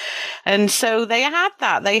Spaniards. And so they had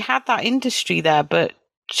that industry there, but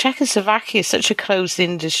Czechoslovakia is such a closed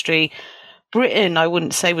industry. Britain, I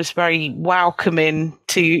wouldn't say, was very welcoming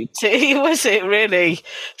to was it really,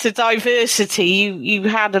 to diversity. You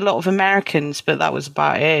had a lot of Americans, but that was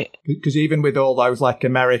about it. Because even with all those like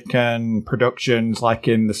American productions, like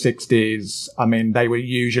in the 60s, they were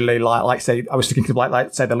usually like say, I was thinking of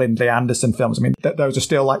like say the Lindley Anderson films. Those are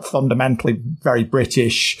still like fundamentally very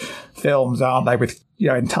British films, aren't they? With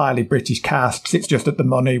entirely British casts. It's just that the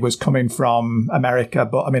money was coming from America,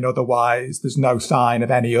 but otherwise there's no sign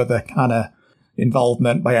of any other kind of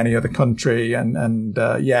involvement by any other country. And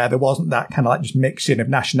there wasn't that kind of like just mixing of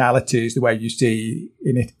nationalities the way you see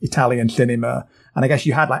in Italian cinema. And I guess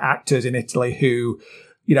you had like actors in Italy who,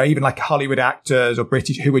 even like Hollywood actors or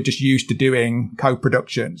British who were just used to doing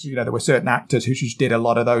co-productions. There were certain actors who just did a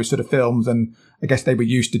lot of those sort of films, and I guess they were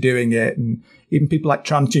used to doing it. And even people like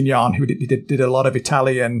Transignan, who did a lot of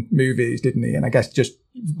Italian movies, didn't he? And I guess just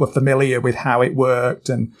were familiar with how it worked.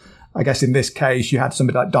 And I guess in this case, you had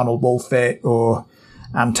somebody like Donald Wolfett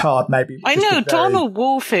and Todd, maybe. I know, Donald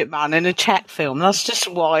Wolfett, man, in a Czech film. That's just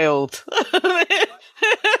wild.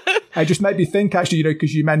 It just made me think, actually,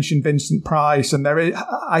 because you mentioned Vincent Price, and there is,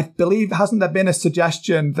 I believe, hasn't there been a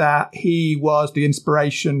suggestion that he was the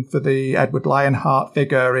inspiration for the Edward Lionheart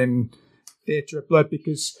figure in Theatre of Blood,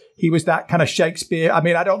 because he was that kind of Shakespeare. I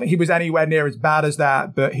don't think he was anywhere near as bad as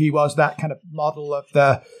that, but he was that kind of model of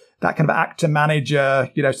that kind of actor manager,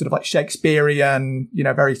 sort of like Shakespearean,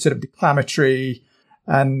 very sort of declamatory.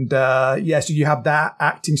 And, so you have that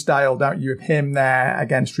acting style, don't you, of him there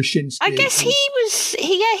against Hrusinky. I guess he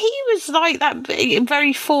was like that,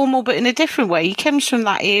 very formal, but in a different way. He comes from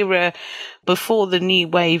that era before the new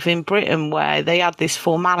wave in Britain where they had this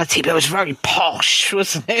formality, but it was very posh,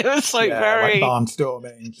 wasn't it? It was like very... like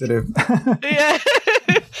barnstorming, sort of. Yeah.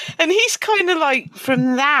 And he's kind of like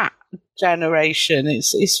from that generation.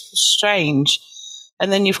 It's strange.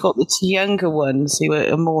 And then you've got the two younger ones who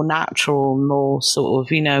are more natural, more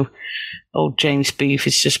sort of, old James Booth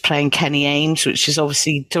is just playing Kenny Ames, which is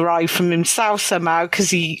obviously derived from himself somehow, because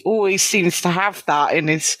he always seems to have that in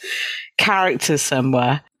his character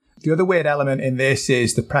somewhere. The other weird element in this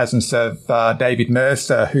is the presence of David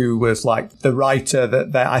Mercer, who was like the writer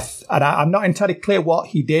I'm not entirely clear what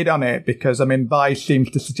he did on it, because Weiss seems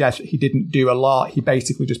to suggest that he didn't do a lot. He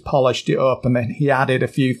basically just polished it up and then he added a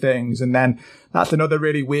few things. And then that's another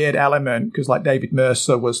really weird element, because like David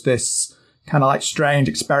Mercer was this kind of like strange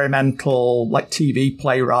experimental like TV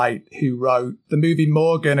playwright who wrote the movie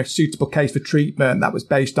Morgan, A Suitable Case for Treatment, that was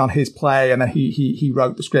based on his play, and then he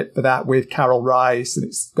wrote the script for that with Carol Rice, and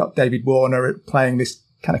it's got David Warner playing this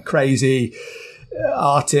kind of crazy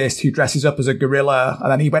artist who dresses up as a gorilla.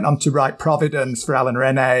 And then he went on to write Providence for Alan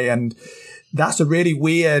Rene, and that's a really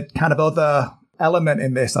weird kind of other element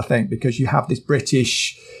in this, I think, because you have this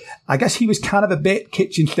British, I guess he was kind of a bit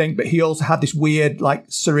kitchen sink, but he also had this weird, like,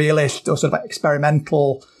 surrealist or sort of like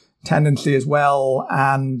experimental tendency as well.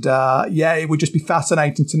 And, it would just be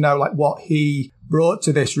fascinating to know, like, what he brought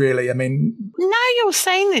to this, really. Now you're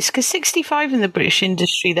saying this, because 65 in the British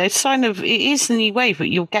industry, there's kind of, it is the new wave, but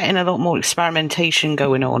you're getting a lot more experimentation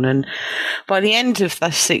going on. And by the end of the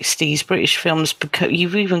 60s, British films,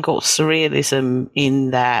 you've even got surrealism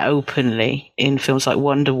in there openly in films like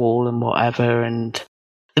Wonderwall and whatever. And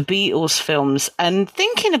the Beatles films, and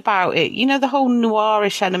thinking about it, you know, the whole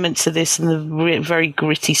noirish elements of this and the very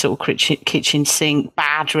gritty sort of kitchen sink,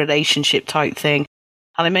 bad relationship type thing.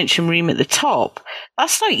 And I mentioned Room at the Top.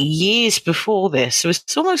 That's like years before this. So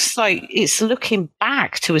it's almost like it's looking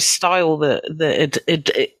back to a style that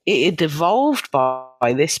it had evolved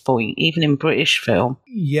by this point, even in British film.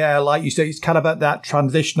 Yeah, like you say, it's kind of at that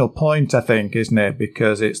transitional point, I think, isn't it?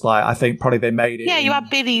 Because it's like, I think probably they made it. Yeah, you had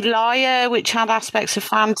Billy Liar, which had aspects of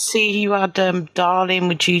fantasy. You had Darling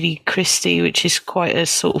with Julie Christie, which is quite a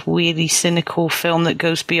sort of weirdly cynical film that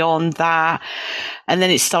goes beyond that. And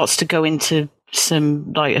then it starts to go into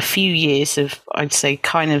some, like, a few years of, I'd say,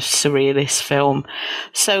 kind of surrealist film.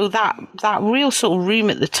 So that real sort of Room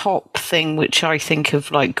at the Top thing, which I think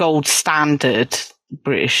of like gold standard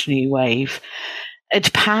British New Wave,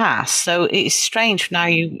 had passed. So it's strange now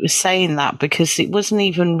you were saying that, because it wasn't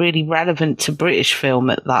even really relevant to British film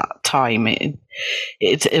at that time. It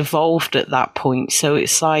evolved at that point. So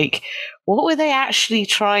it's like, what were they actually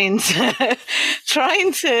trying to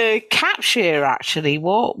capture? Actually,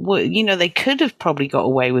 you know, they could have probably got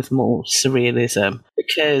away with more surrealism,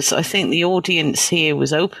 because I think the audience here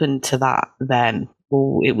was open to that then.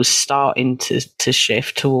 Or it was starting to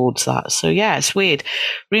shift towards that. So yeah, it's weird.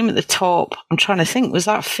 Room at the Top, I'm trying to think, was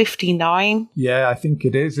that 59? Yeah, I think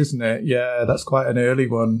it is, isn't it? Yeah, that's quite an early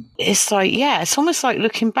one. It's like, yeah, it's almost like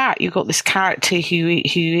looking back, you've got this character who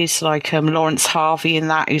is like Lawrence Harvey in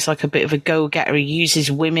that, who's like a bit of a go-getter, he uses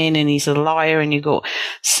women and he's a liar, and you've got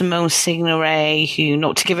Simone Signoret, who,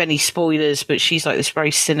 not to give any spoilers, but she's like this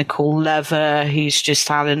very cynical lover who's just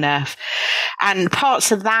had enough. And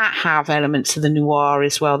parts of that have elements of the noir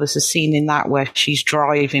as well. There's a scene in that where she's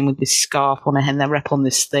driving with this scarf on her head and they're up on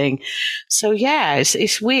this thing. So yeah,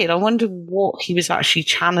 it's weird. I wonder what he was actually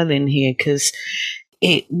channeling here, because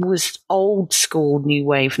it was old school New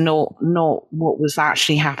Wave, not what was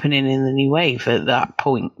actually happening in the New Wave at that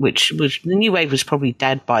point, which was, the New Wave was probably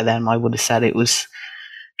dead by then. I would have said it was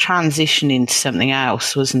transitioning to something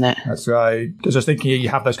else, wasn't it? That's right. Because I was thinking, you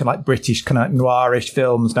have those kind of like British kind of noirish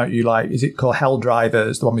films, don't you? Like, is it called Hell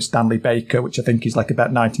Drivers, the one with Stanley Baker, which I think is like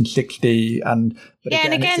about 1960, and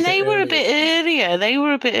again they were a bit earlier. They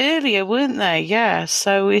were a bit earlier, weren't they? Yeah.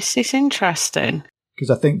 So it's interesting.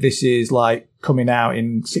 Because I think this is like coming out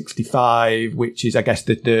in 65, which is, I guess,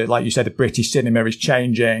 the like you said, the British cinema is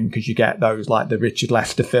changing, because you get those like the Richard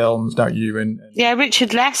Lester films, don't you? And yeah,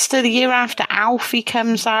 Richard Lester, the year after Alfie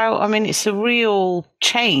comes out. I mean, it's a real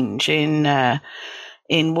change in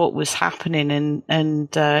what was happening, and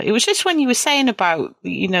it was just when you were saying about,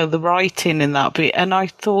 you know, the writing and that bit, and I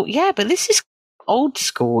thought, yeah, but this is old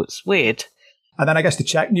school. It's weird. And then I guess the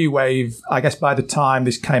Czech New Wave, I guess by the time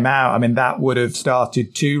this came out, I mean, that would have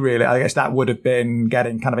started to really, I guess that would have been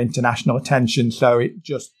getting kind of international attention. So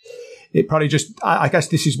it probably just, I guess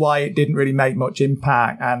this is why it didn't really make much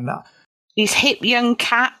impact. And these hip young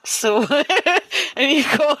cats, and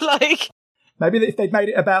you've got like... Maybe if they'd made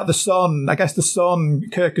it about the son, I guess the son,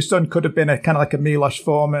 Kurka's son, could have been a kind of like a Milos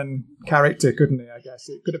Forman character, couldn't he? I guess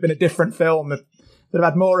it could have been a different film. If they'd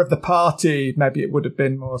had more of the party, maybe it would have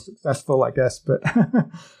been more successful, I guess. But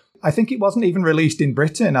I think it wasn't even released in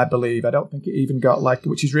Britain, I believe. I don't think it even got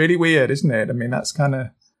which is really weird, isn't it? I mean, that's kind of...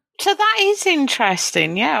 So that is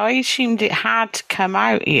interesting. Yeah, I assumed it had come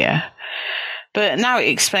out here. But now it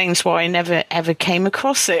explains why I never, ever came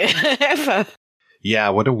across it, ever. Yeah,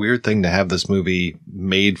 what a weird thing to have this movie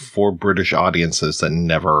made for British audiences that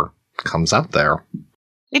never comes out there.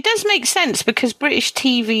 It does make sense, because British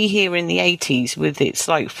TV here in the 80s, with its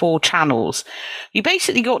like 4 channels, you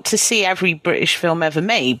basically got to see every British film ever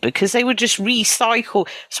made, because they would just recycle.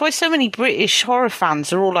 That's why so many British horror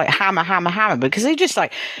fans are all like hammer, hammer, hammer, because they just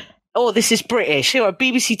like, oh, this is British. You know,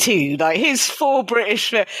 BBC Two, like, here's 4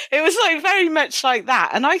 British. It was like very much like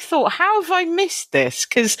that. And I thought, how have I missed this?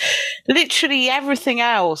 Because literally everything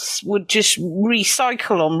else would just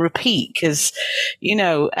recycle on repeat, because, you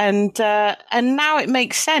know, and now it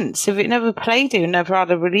makes sense. If it never played it, never had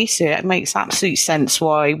a release here, it makes absolute sense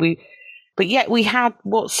why but yet we had,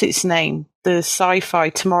 what's its name? The sci-fi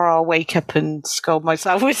Tomorrow I'll Wake Up and Scold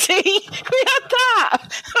Myself with Tea. We had that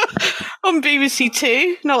on BBC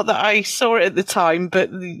Two. Not that I saw it at the time, but,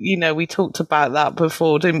 you know, we talked about that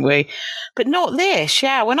before, didn't we? But not this,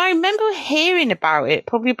 yeah. When I remember hearing about it,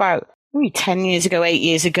 probably about maybe 10 years ago, 8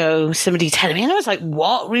 years ago, somebody telling me, and I was like,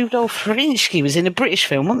 what? Rudolph Hrusinky was in a British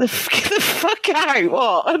film? What the fuck out?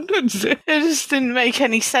 What? It just didn't make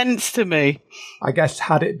any sense to me. I guess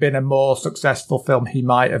had it been a more successful film, he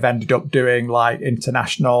might have ended up doing like more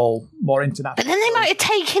international. But then they might have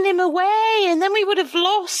taken him away, and then we would have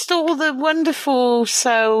lost all the wonderful.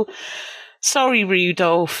 So Sorry,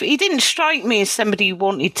 Rudolph. He didn't strike me as somebody who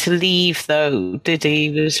wanted to leave, though, did he?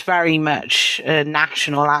 He was very much a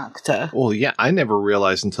national actor. Well, yeah, I never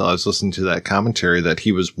realized until I was listening to that commentary that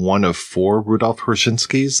he was one of 4 Rudolph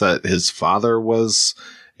Hrusinkys, that his father was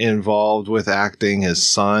involved with acting, his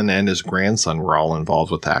son and his grandson were all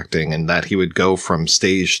involved with acting, and that he would go from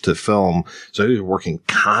stage to film. So he was working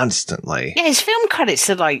constantly. Yeah, his film credits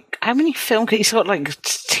are like, how many film credits? He's got like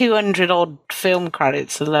 200 odd film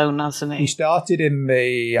credits alone, hasn't he? He started in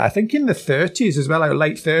the 30s as well, like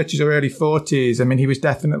late 30s or early 40s. I mean, he was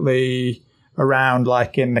definitely around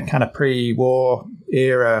like in the kind of pre-war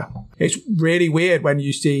era. It's really weird when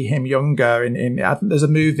you see him younger. I think there's a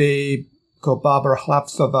movie called Barbara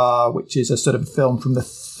Hlavsova, which is a sort of film from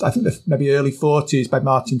maybe early 40s by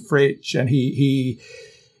Martin Fritsch, and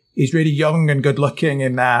he's really young and good looking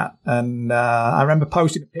in that. And I remember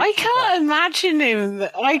posting a picture. I can't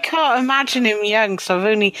imagine him young.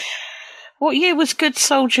 So what year was Good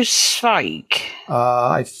Soldier Strike?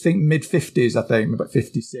 I think mid-50s, about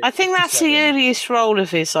 56. I think that's 57. The earliest role of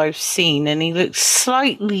his I've seen, and he looks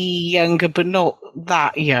slightly younger, but not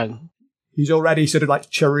that young. He's already sort of like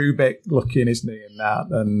cherubic looking, isn't he, in that?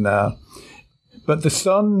 And but the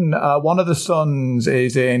son, one of the sons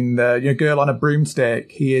is in Girl on a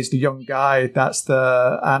Broomstick. He is the young guy.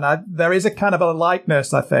 There is a kind of a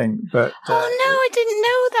likeness, I think. But oh no, I didn't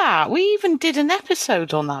know that. We even did an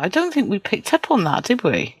episode on that. I don't think we picked up on that, did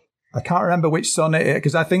we? I can't remember which son it is,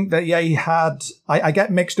 because I think that he had. I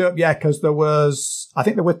get mixed up, because there was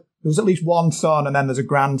at least one son, and then there's a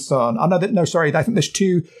grandson. I think there's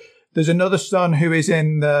 2. There's another son who is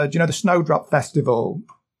in the Snowdrop Festival.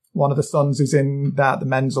 One of the sons is in the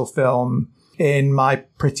Menzel film, in My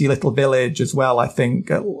Pretty Little Village as well. I think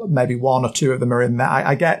maybe 1 or 2 of them are in there.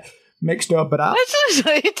 I get mixed up, but I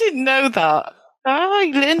didn't know that. I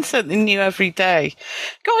learn something new every day.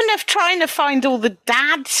 Got enough trying to find all the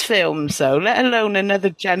dad's films, though, let alone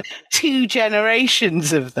another 2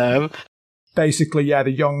 generations of them. Basically,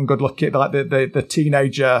 the young, good-looking, like the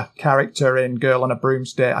teenager character in Girl on a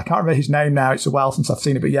Broomstick. I can't remember his name now. It's a while since I've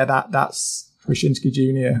seen it, but that's Hrusinky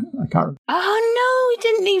Jr. I can't remember. Oh no, we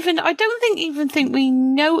didn't even. I don't even think we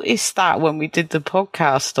noticed that when we did the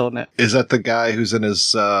podcast on it. Is that the guy who's in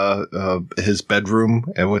his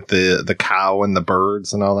bedroom and with the cow and the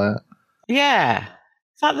birds and all that? Yeah,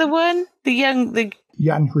 is that the one? Jan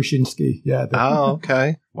Hrusinky. Yeah. Oh,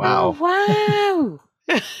 okay. Wow. Oh, wow.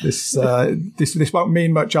 This won't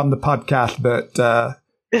mean much on the podcast, but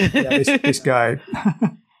this guy.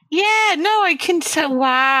 Yeah, no, I can tell.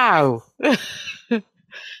 Wow. Now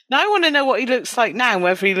I want to know what he looks like now,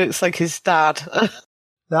 whether he looks like his dad.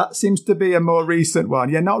 That seems to be a more recent one.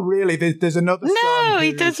 Yeah, not really. There's another. No,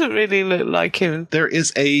 he doesn't really look like him. There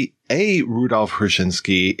is a Rudolph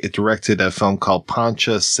Hrusinky. It directed a film called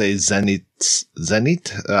Pancha se Zenit.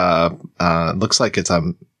 Looks like it's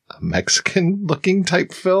a Mexican-looking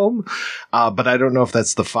type film, but I don't know if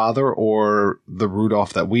that's the father or the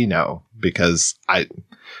Rudolph that we know, because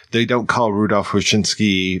they don't call Rudolph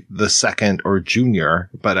Hrusinky the second or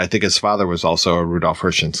junior, but I think his father was also a Rudolph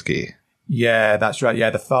Hrusinky. Yeah, that's right. Yeah,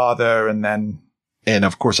 the father, and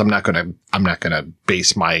of course I'm not gonna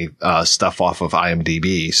base my stuff off of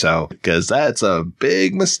IMDb, because that's a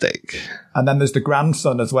big mistake. And then there's the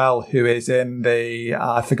grandson as well, who is in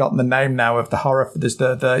I've forgotten the name now of the horror. There's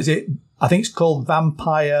I think it's called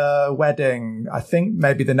Vampire Wedding. I think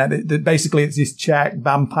maybe basically it's this Czech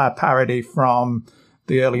vampire parody from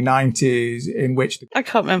the early 90s in which I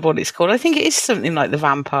can't remember what it's called. I think it is something like the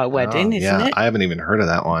Vampire Wedding, isn't it? I haven't even heard of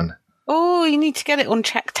that one. Oh, you need to get it on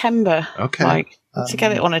Czechtember. Okay. Like, to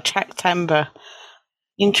get it on a Czechtember.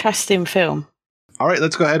 Interesting film. All right,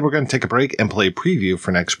 let's go ahead. We're going to take a break and play a preview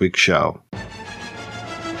for next week's show.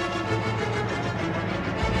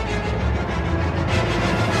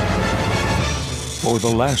 For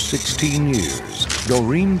the last 16 years,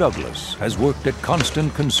 Doreen Douglas has worked at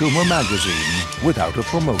Constant Consumer Magazine without a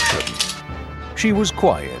promotion. She was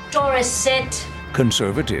quiet. Doris, sit.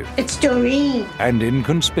 Conservative. It's Doreen. And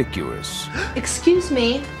inconspicuous. Excuse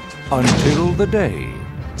me. Until the day.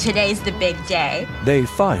 Today's the big day. They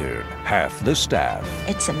fired half the staff.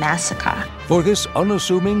 It's a massacre. For this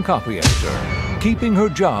unassuming copy editor, keeping her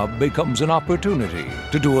job becomes an opportunity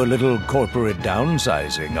to do a little corporate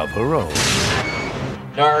downsizing of her own.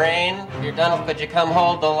 Doreen, you're done. Could you come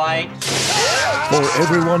hold the light? For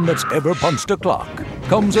everyone that's ever punched a clock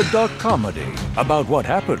comes a dark comedy about what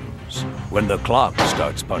happens when the clock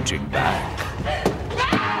starts punching back.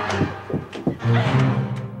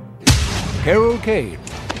 Carol Kane.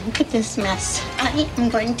 Look at this mess. I am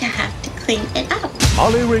going to have to clean it up.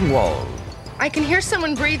 Molly Ringwald. I can hear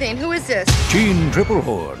someone breathing. Who is this? Jean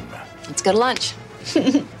Triplehorn. Let's go to lunch.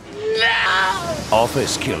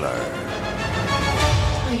 Office Killer.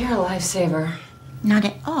 Oh, you're a lifesaver. Not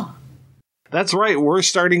at all. That's right. We're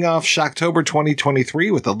starting off Shocktober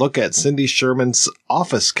 2023 with a look at Cindy Sherman's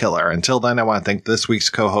Office Killer. Until then, I want to thank this week's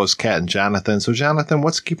co-hosts, Kat and Jonathan. So, Jonathan,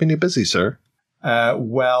 what's keeping you busy, sir?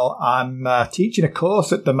 Well, I'm teaching a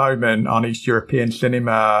course at the moment on East European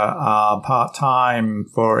cinema part-time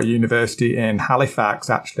for a university in Halifax,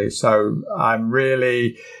 actually. So I'm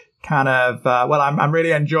really kind of, I'm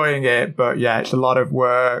really enjoying it, but yeah, it's a lot of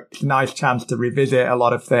work. It's a nice chance to revisit a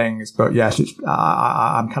lot of things, but yes, it's,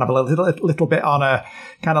 I'm kind of a little bit on a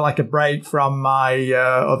kind of like a break from my,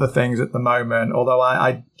 other things at the moment, although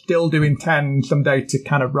I still do intend someday to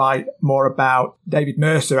kind of write more about David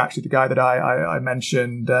Mercer, actually the guy that I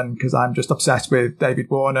mentioned, and because I'm just obsessed with David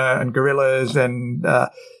Warner and guerrillas and,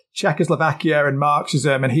 Czechoslovakia and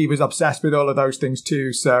Marxism, and he was obsessed with all of those things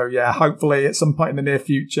too. So yeah, hopefully at some point in the near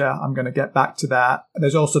future, I'm going to get back to that.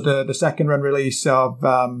 There's also the second run release of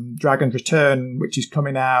Dragon's Return, which is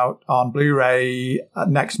coming out on Blu-ray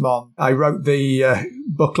next month. I wrote the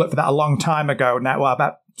booklet for that a long time ago now, well,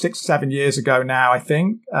 about 6 or 7 years ago now, I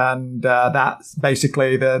think. And that's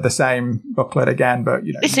basically the same booklet again, but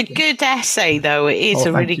you know. It's a good essay though. It is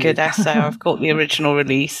a really good essay. I've got the original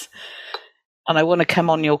release. And I want to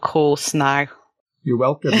come on your course now. You're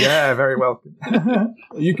welcome. Yeah, very welcome.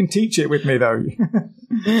 You can teach it with me, though.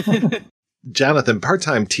 Jonathan,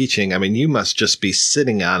 part-time teaching, I mean, you must just be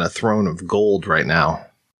sitting on a throne of gold right now.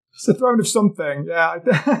 It's a throne of something, yeah.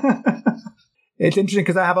 It's interesting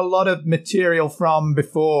because I have a lot of material from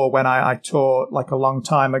before when I taught like a long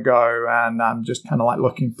time ago, and I'm just kind of like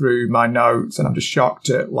looking through my notes and I'm just shocked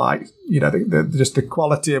at like, you know, just the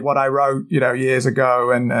quality of what I wrote, you know, years ago.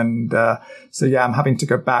 And so, yeah, I'm having to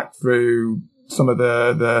go back through some of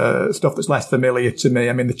the stuff that's less familiar to me.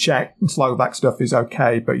 I mean, the Czech and Slovak stuff is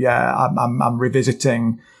okay, but yeah, I'm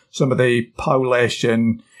revisiting some of the Polish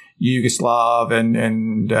and Yugoslav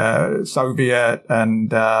and Soviet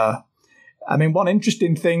and, I mean, one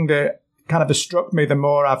interesting thing that kind of has struck me the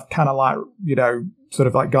more I've kind of like, you know, sort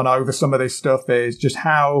of like gone over some of this stuff is just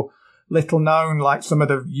how little known like some of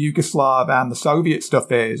the Yugoslav and the Soviet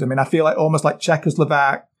stuff is. I mean, I feel like almost like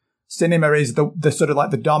Czechoslovak cinema is the sort of like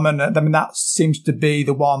the dominant. I mean, that seems to be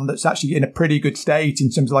the one that's actually in a pretty good state in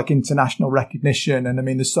terms of like international recognition. And I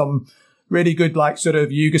mean, there's some really good like sort of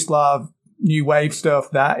Yugoslav new wave stuff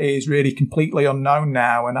that is really completely unknown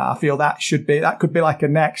now. And I feel that could be like a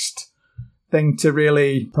next thing to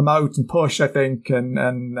really promote and push, I think,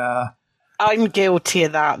 and I'm guilty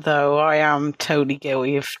of that, though. I am totally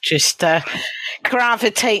guilty of just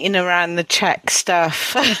gravitating around the Czech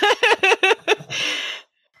stuff.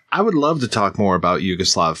 I would love to talk more about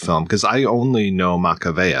Yugoslav film because I only know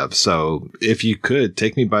Makavejev. So if you could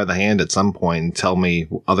take me by the hand at some point and tell me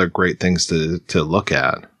other great things to look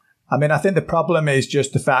at. I mean, I think the problem is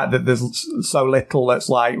just the fact that there's so little that's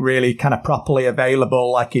like really kind of properly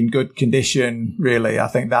available, like in good condition, really. I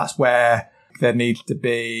think that's where there needs to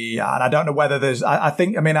be. And I don't know whether there's,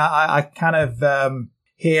 I kind of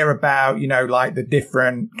hear about, you know, like the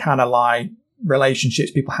different kind of like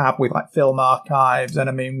relationships people have with like film archives. And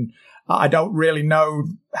I mean, I don't really know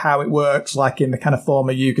how it works like in the kind of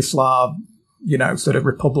former Yugoslav, you know, sort of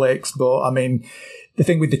republics. But I mean, the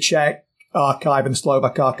thing with the Czech archive and the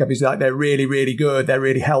Slovak archive is like they're really, really good. They're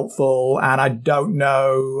really helpful. And I don't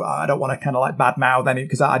know, I don't want to kind of like badmouth any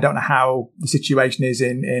because I don't know how the situation is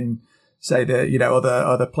in say the, you know,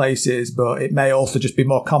 other places, but it may also just be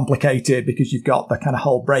more complicated because you've got the kind of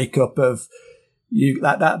whole breakup of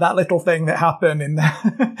that little thing that happened in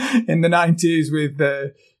the 90s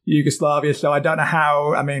with Yugoslavia. So I don't know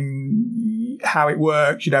how it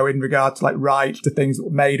works, you know, in regards to like rights to things that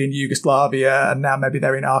were made in Yugoslavia and now maybe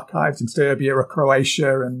they're in archives in Serbia or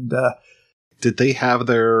Croatia. And did they have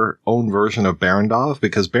their own version of Barrandov?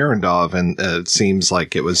 Because Barrandov, and it seems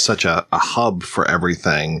like it was such a hub for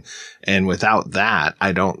everything. And without that,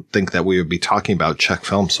 I don't think that we would be talking about Czech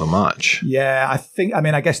film so much. Yeah,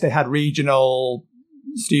 I guess they had regional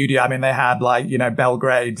studio. I mean, they had like, you know,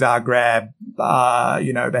 Belgrade, Zagreb,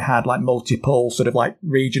 you know, they had like multiple sort of like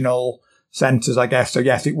regional centers, I guess. So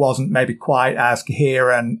yes, it wasn't maybe quite as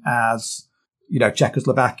coherent as, you know,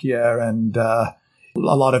 Czechoslovakia and,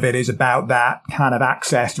 A lot of it is about that kind of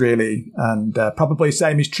access, really. And probably the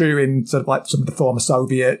same is true in sort of like some of the former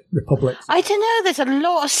Soviet republics. I don't know. There's a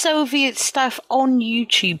lot of Soviet stuff on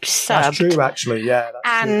YouTube subbed. That's true, actually. Yeah.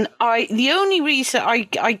 And the only reason I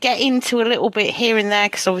get into a little bit here and there,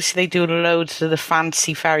 because obviously they do loads of the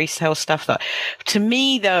fancy fairy tale stuff. That, to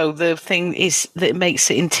me, though, the thing is that makes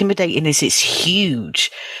it intimidating is it's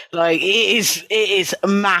huge. Like it is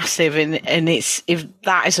massive, and if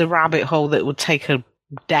that is a rabbit hole that would take a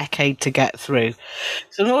decade to get through.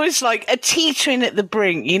 So I'm always like a teetering at the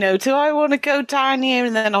brink, do I want to go down here?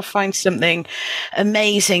 And then I'll find something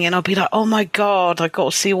amazing and I'll be like, oh my God, I've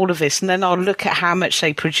got to see all of this. And then I'll look at how much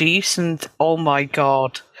they produce and oh my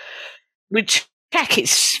God. Which Czech,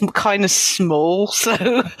 it's kind of small,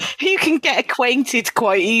 so you can get acquainted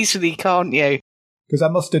quite easily, can't you? Because I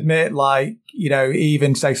must admit, like,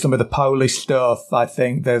 even say some of the Polish stuff, I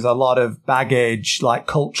think there's a lot of baggage, like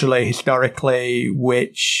culturally, historically,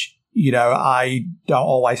 which, I don't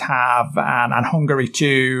always have, and Hungary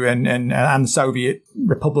too, and Soviet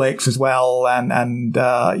republics as well. And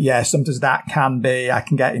sometimes that I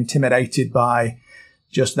can get intimidated by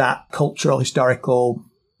just that cultural, historical,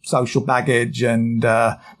 social baggage. And,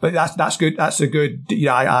 but that's good. That's a good,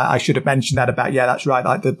 I should have mentioned that about, that's right.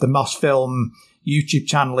 Like the Mosfilm YouTube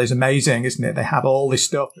channel is amazing, isn't it? They have all this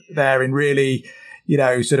stuff there in really,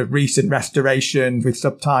 sort of recent restorations with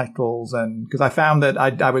subtitles. And because I found that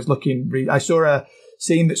I was looking, I saw a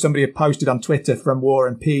scene that somebody had posted on Twitter from War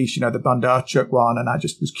and Peace, the Bondarchuk one. And I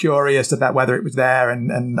just was curious about whether it was there.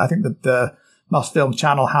 And I think that the Mosfilm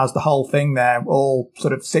channel has the whole thing there, all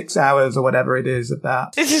sort of 6 hours or whatever it is of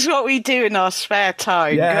that. This is what we do in our spare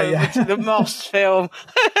time. Go over to the Mosfilm.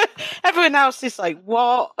 Everyone else is like,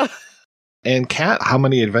 what? And Kat, how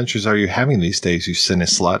many adventures are you having these days, you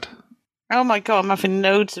cine-slut? Oh my God, I'm having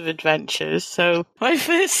loads of adventures. So my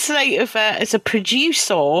first slate of as a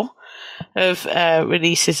producer of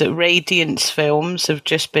releases at Radiance Films have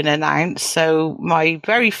just been announced. So my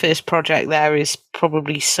very first project there is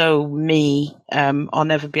probably so me. I'll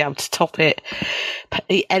never be able to top it.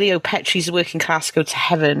 Elio Petri's Working Class Go to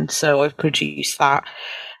Heaven. So I've produced that.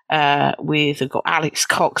 I've got Alex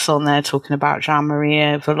Cox on there talking about Jean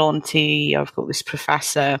Maria Volonti. I've got this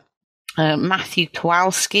professor, Matthew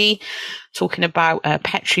Kowalski, talking about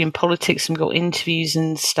Petri and politics, and got interviews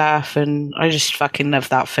and stuff. And I just fucking love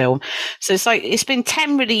that film. So it's been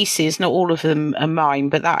 10 releases. Not all of them are mine,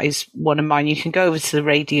 but that is one of mine. You can go over to the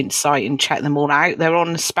Radiant site and check them all out. They're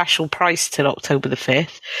on a special price till October the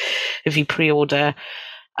 5th if you pre-order.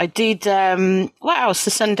 I did, what else? The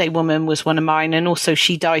Sunday Woman was one of mine, and also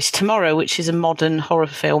She Dies Tomorrow, which is a modern horror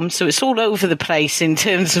film. So it's all over the place in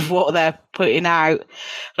terms of what they're putting out,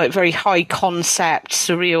 like very high concept,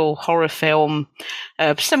 surreal horror film.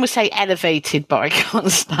 Some would say elevated, but I can't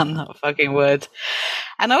stand that fucking word.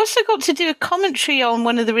 And I also got to do a commentary on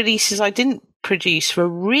one of the releases I didn't produce for a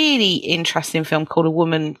really interesting film called A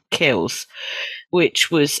Woman Kills, which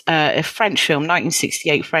was a French film,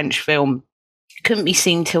 1968 French film. Couldn't be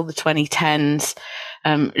seen till the 2010s.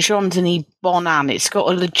 Jean-Denis Bonan. It's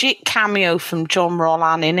got a legit cameo from John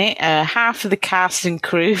Rollin in it. Half of the cast and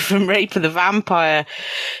crew from Rape of the Vampire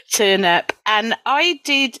turn up. And I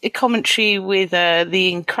did a commentary with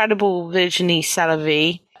the incredible Virginie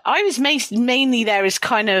Salavi. I was mainly there as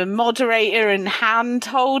kind of moderator and hand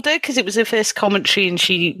holder because it was her first commentary and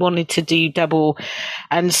she wanted to do double.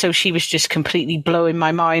 And so she was just completely blowing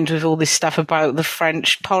my mind with all this stuff about the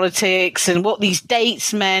French politics and what these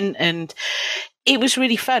dates meant. And it was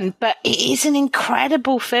really fun, but it is an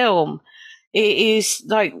incredible film. It is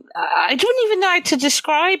like, I don't even know how to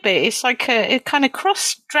describe it. It's like a kind of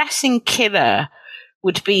cross-dressing killer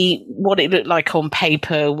would be what it looked like on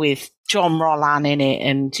paper with John Rollin in it,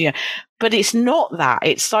 and but it's not that.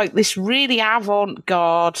 It's like this really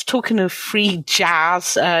avant-garde, talking of free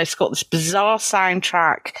jazz. It's got this bizarre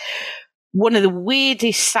soundtrack, one of the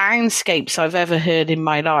weirdest soundscapes I've ever heard in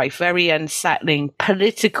my life. Very unsettling,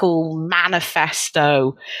 political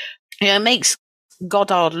manifesto. It makes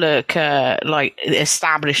Godard look like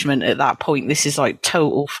establishment at that point. This is like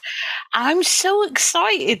total. I'm so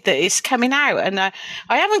excited that it's coming out, and I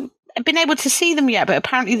haven't been able to see them yet, but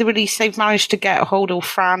apparently the release they've managed to get a hold of.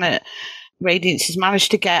 Fran at Radiance has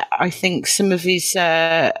managed to get, I think, some of his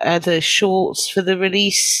other shorts for the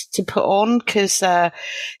release to put on because,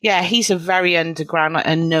 he's a very underground, like,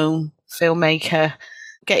 unknown filmmaker.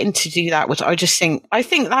 Getting to do that, which I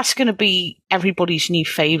think that's going to be everybody's new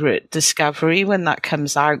favourite discovery when that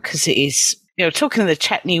comes out, because it is, talking of the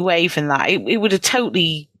Czech New Wave and that, it would have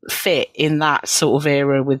totally fit in that sort of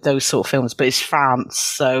era with those sort of films, but it's France,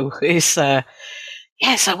 so it's so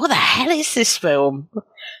what the hell is this film?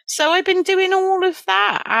 So I've been doing all of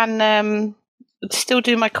that, and still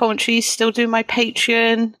doing my commentaries, still doing my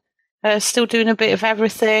Patreon, still doing a bit of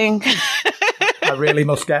everything. I really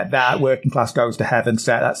must get that Working Class Goes to Heaven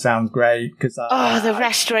set. That sounds great. The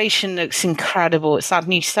restoration looks incredible. It's had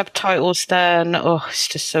new subtitles done. Oh, it's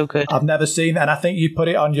just so good. I've never seen it, and I think you put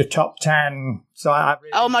it on your top 10. So I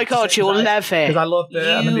really oh my God, you'll love it. Because I love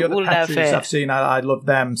the other patches I've seen. I love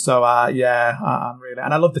them. So I'm really,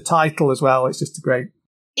 and I love the title as well. It's just a great.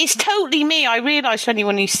 It's totally me. I realised for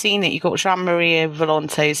anyone who's seen it, you've got Jean-Marie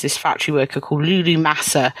Volonté as this factory worker called Lulu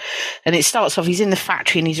Massa. And it starts off, he's in the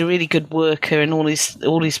factory and he's a really good worker, and all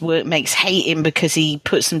his workmates hate him because he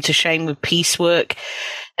puts them to shame with piecework.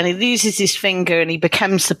 And he loses his finger and he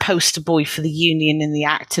becomes the poster boy for the union and the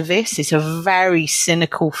activists. It's a very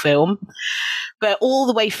cynical film. But all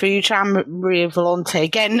the way through, Jean-Marie Volonté,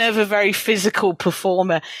 again, another very physical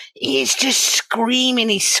performer, he's just screaming.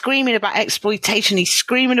 He's screaming about exploitation. He's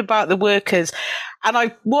screaming about the workers. And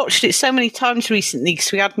I watched it so many times recently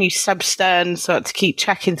because we had new subs done, so I had to keep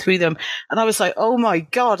checking through them. And I was like, oh my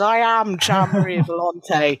God, I am Jean-Marie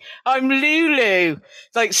Volonté. I'm Lulu.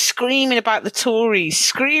 Like screaming about the Tories,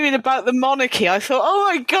 screaming about the monarchy. I thought,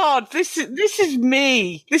 oh my God, this is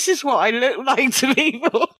me. This is what I look like to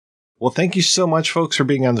people. Well, thank you so much, folks, for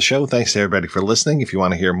being on the show. Thanks to everybody for listening. If you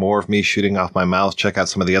want to hear more of me shooting off my mouth, check out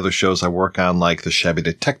some of the other shows I work on, like The Shabby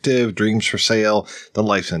Detective, Dreams for Sale, The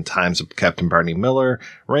Life and Times of Captain Barney Miller,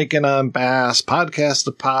 Rankin' on Bass, Podcast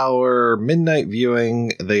of Power, Midnight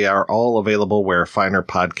Viewing. They are all available where finer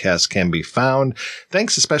podcasts can be found.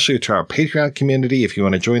 Thanks especially to our Patreon community. If you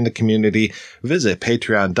want to join the community, visit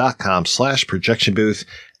patreon.com/projection booth.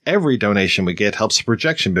 Every donation we get helps the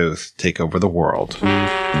projection booth take over the world.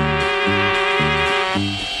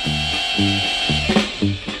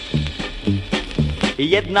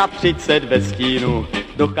 1:30 ve stínu,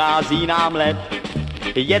 dochází nám let.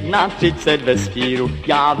 1:30 ve stínu,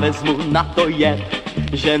 já vezmu na to jet,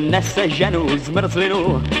 že neseženu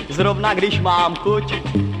zmrzlinu, zrovna když mám chuť.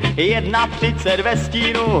 1:30 ve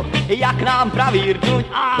stínu, jak nám praví rtuť.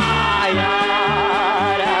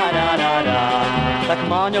 Tak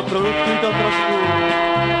Máňo, prolutuj to trošku.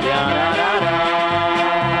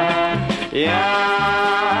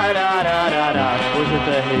 Bože,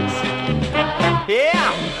 to je hit.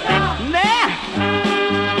 Ne!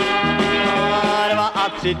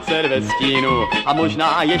 32 ve stínu a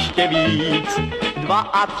možná ještě víc.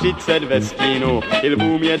 32 ve stínu, i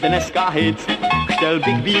lvům je dneska hit. Chtěl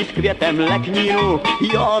bych být květem leknínu,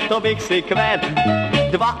 jo, to bych si kvet.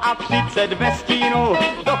 32 ve stínu,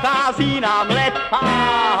 dochází nám let.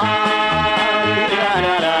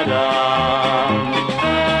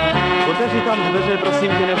 Otevři tam dveře,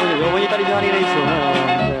 prosím tě, nebo jo, oni tady žádný nejsou.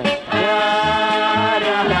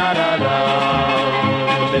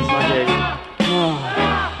 Bez naděj.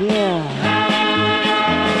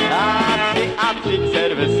 A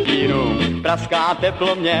 33 ve stínu, praská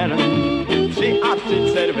teploměr.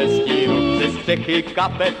 33 ve stínu, ze střechy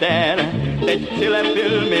kapetén. Teď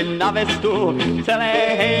přilepil mi na vestu celé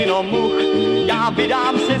hejno much. Já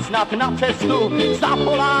vydám se snad na cestu za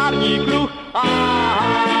polární kruh. A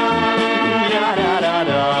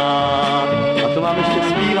to mám ještě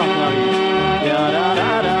zpívat navíc.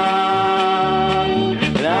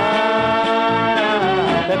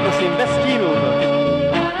 To je prosím ve stínu.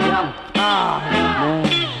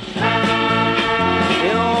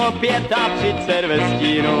 Jo, 35 ve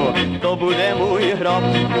stínu, to bude můj hrob.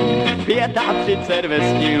 35 ve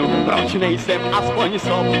stínu, proč nejsem aspoň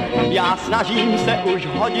sob? Já snažím se už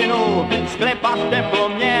hodinu sklepat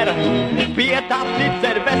teploměr.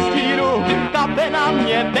 35 ve stínu, kape na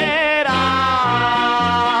mě terá.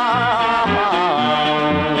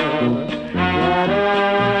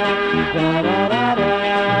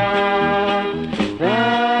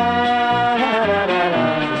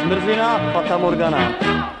 Zmrzlina, Fata Morgana.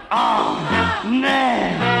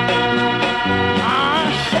 Ne!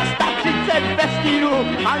 36 ve stínu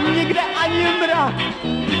a nikde ani mrak.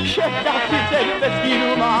 36 ve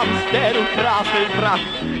stínu mám stéru krásný prach.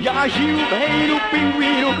 Já žiju v hejnu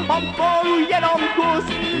pingvínu, mám polu jenom kus.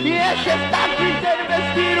 Je 36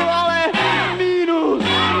 ve stínu, ale minus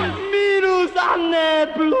a ne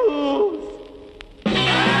plus.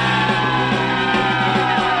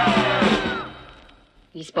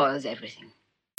 He spoils everything.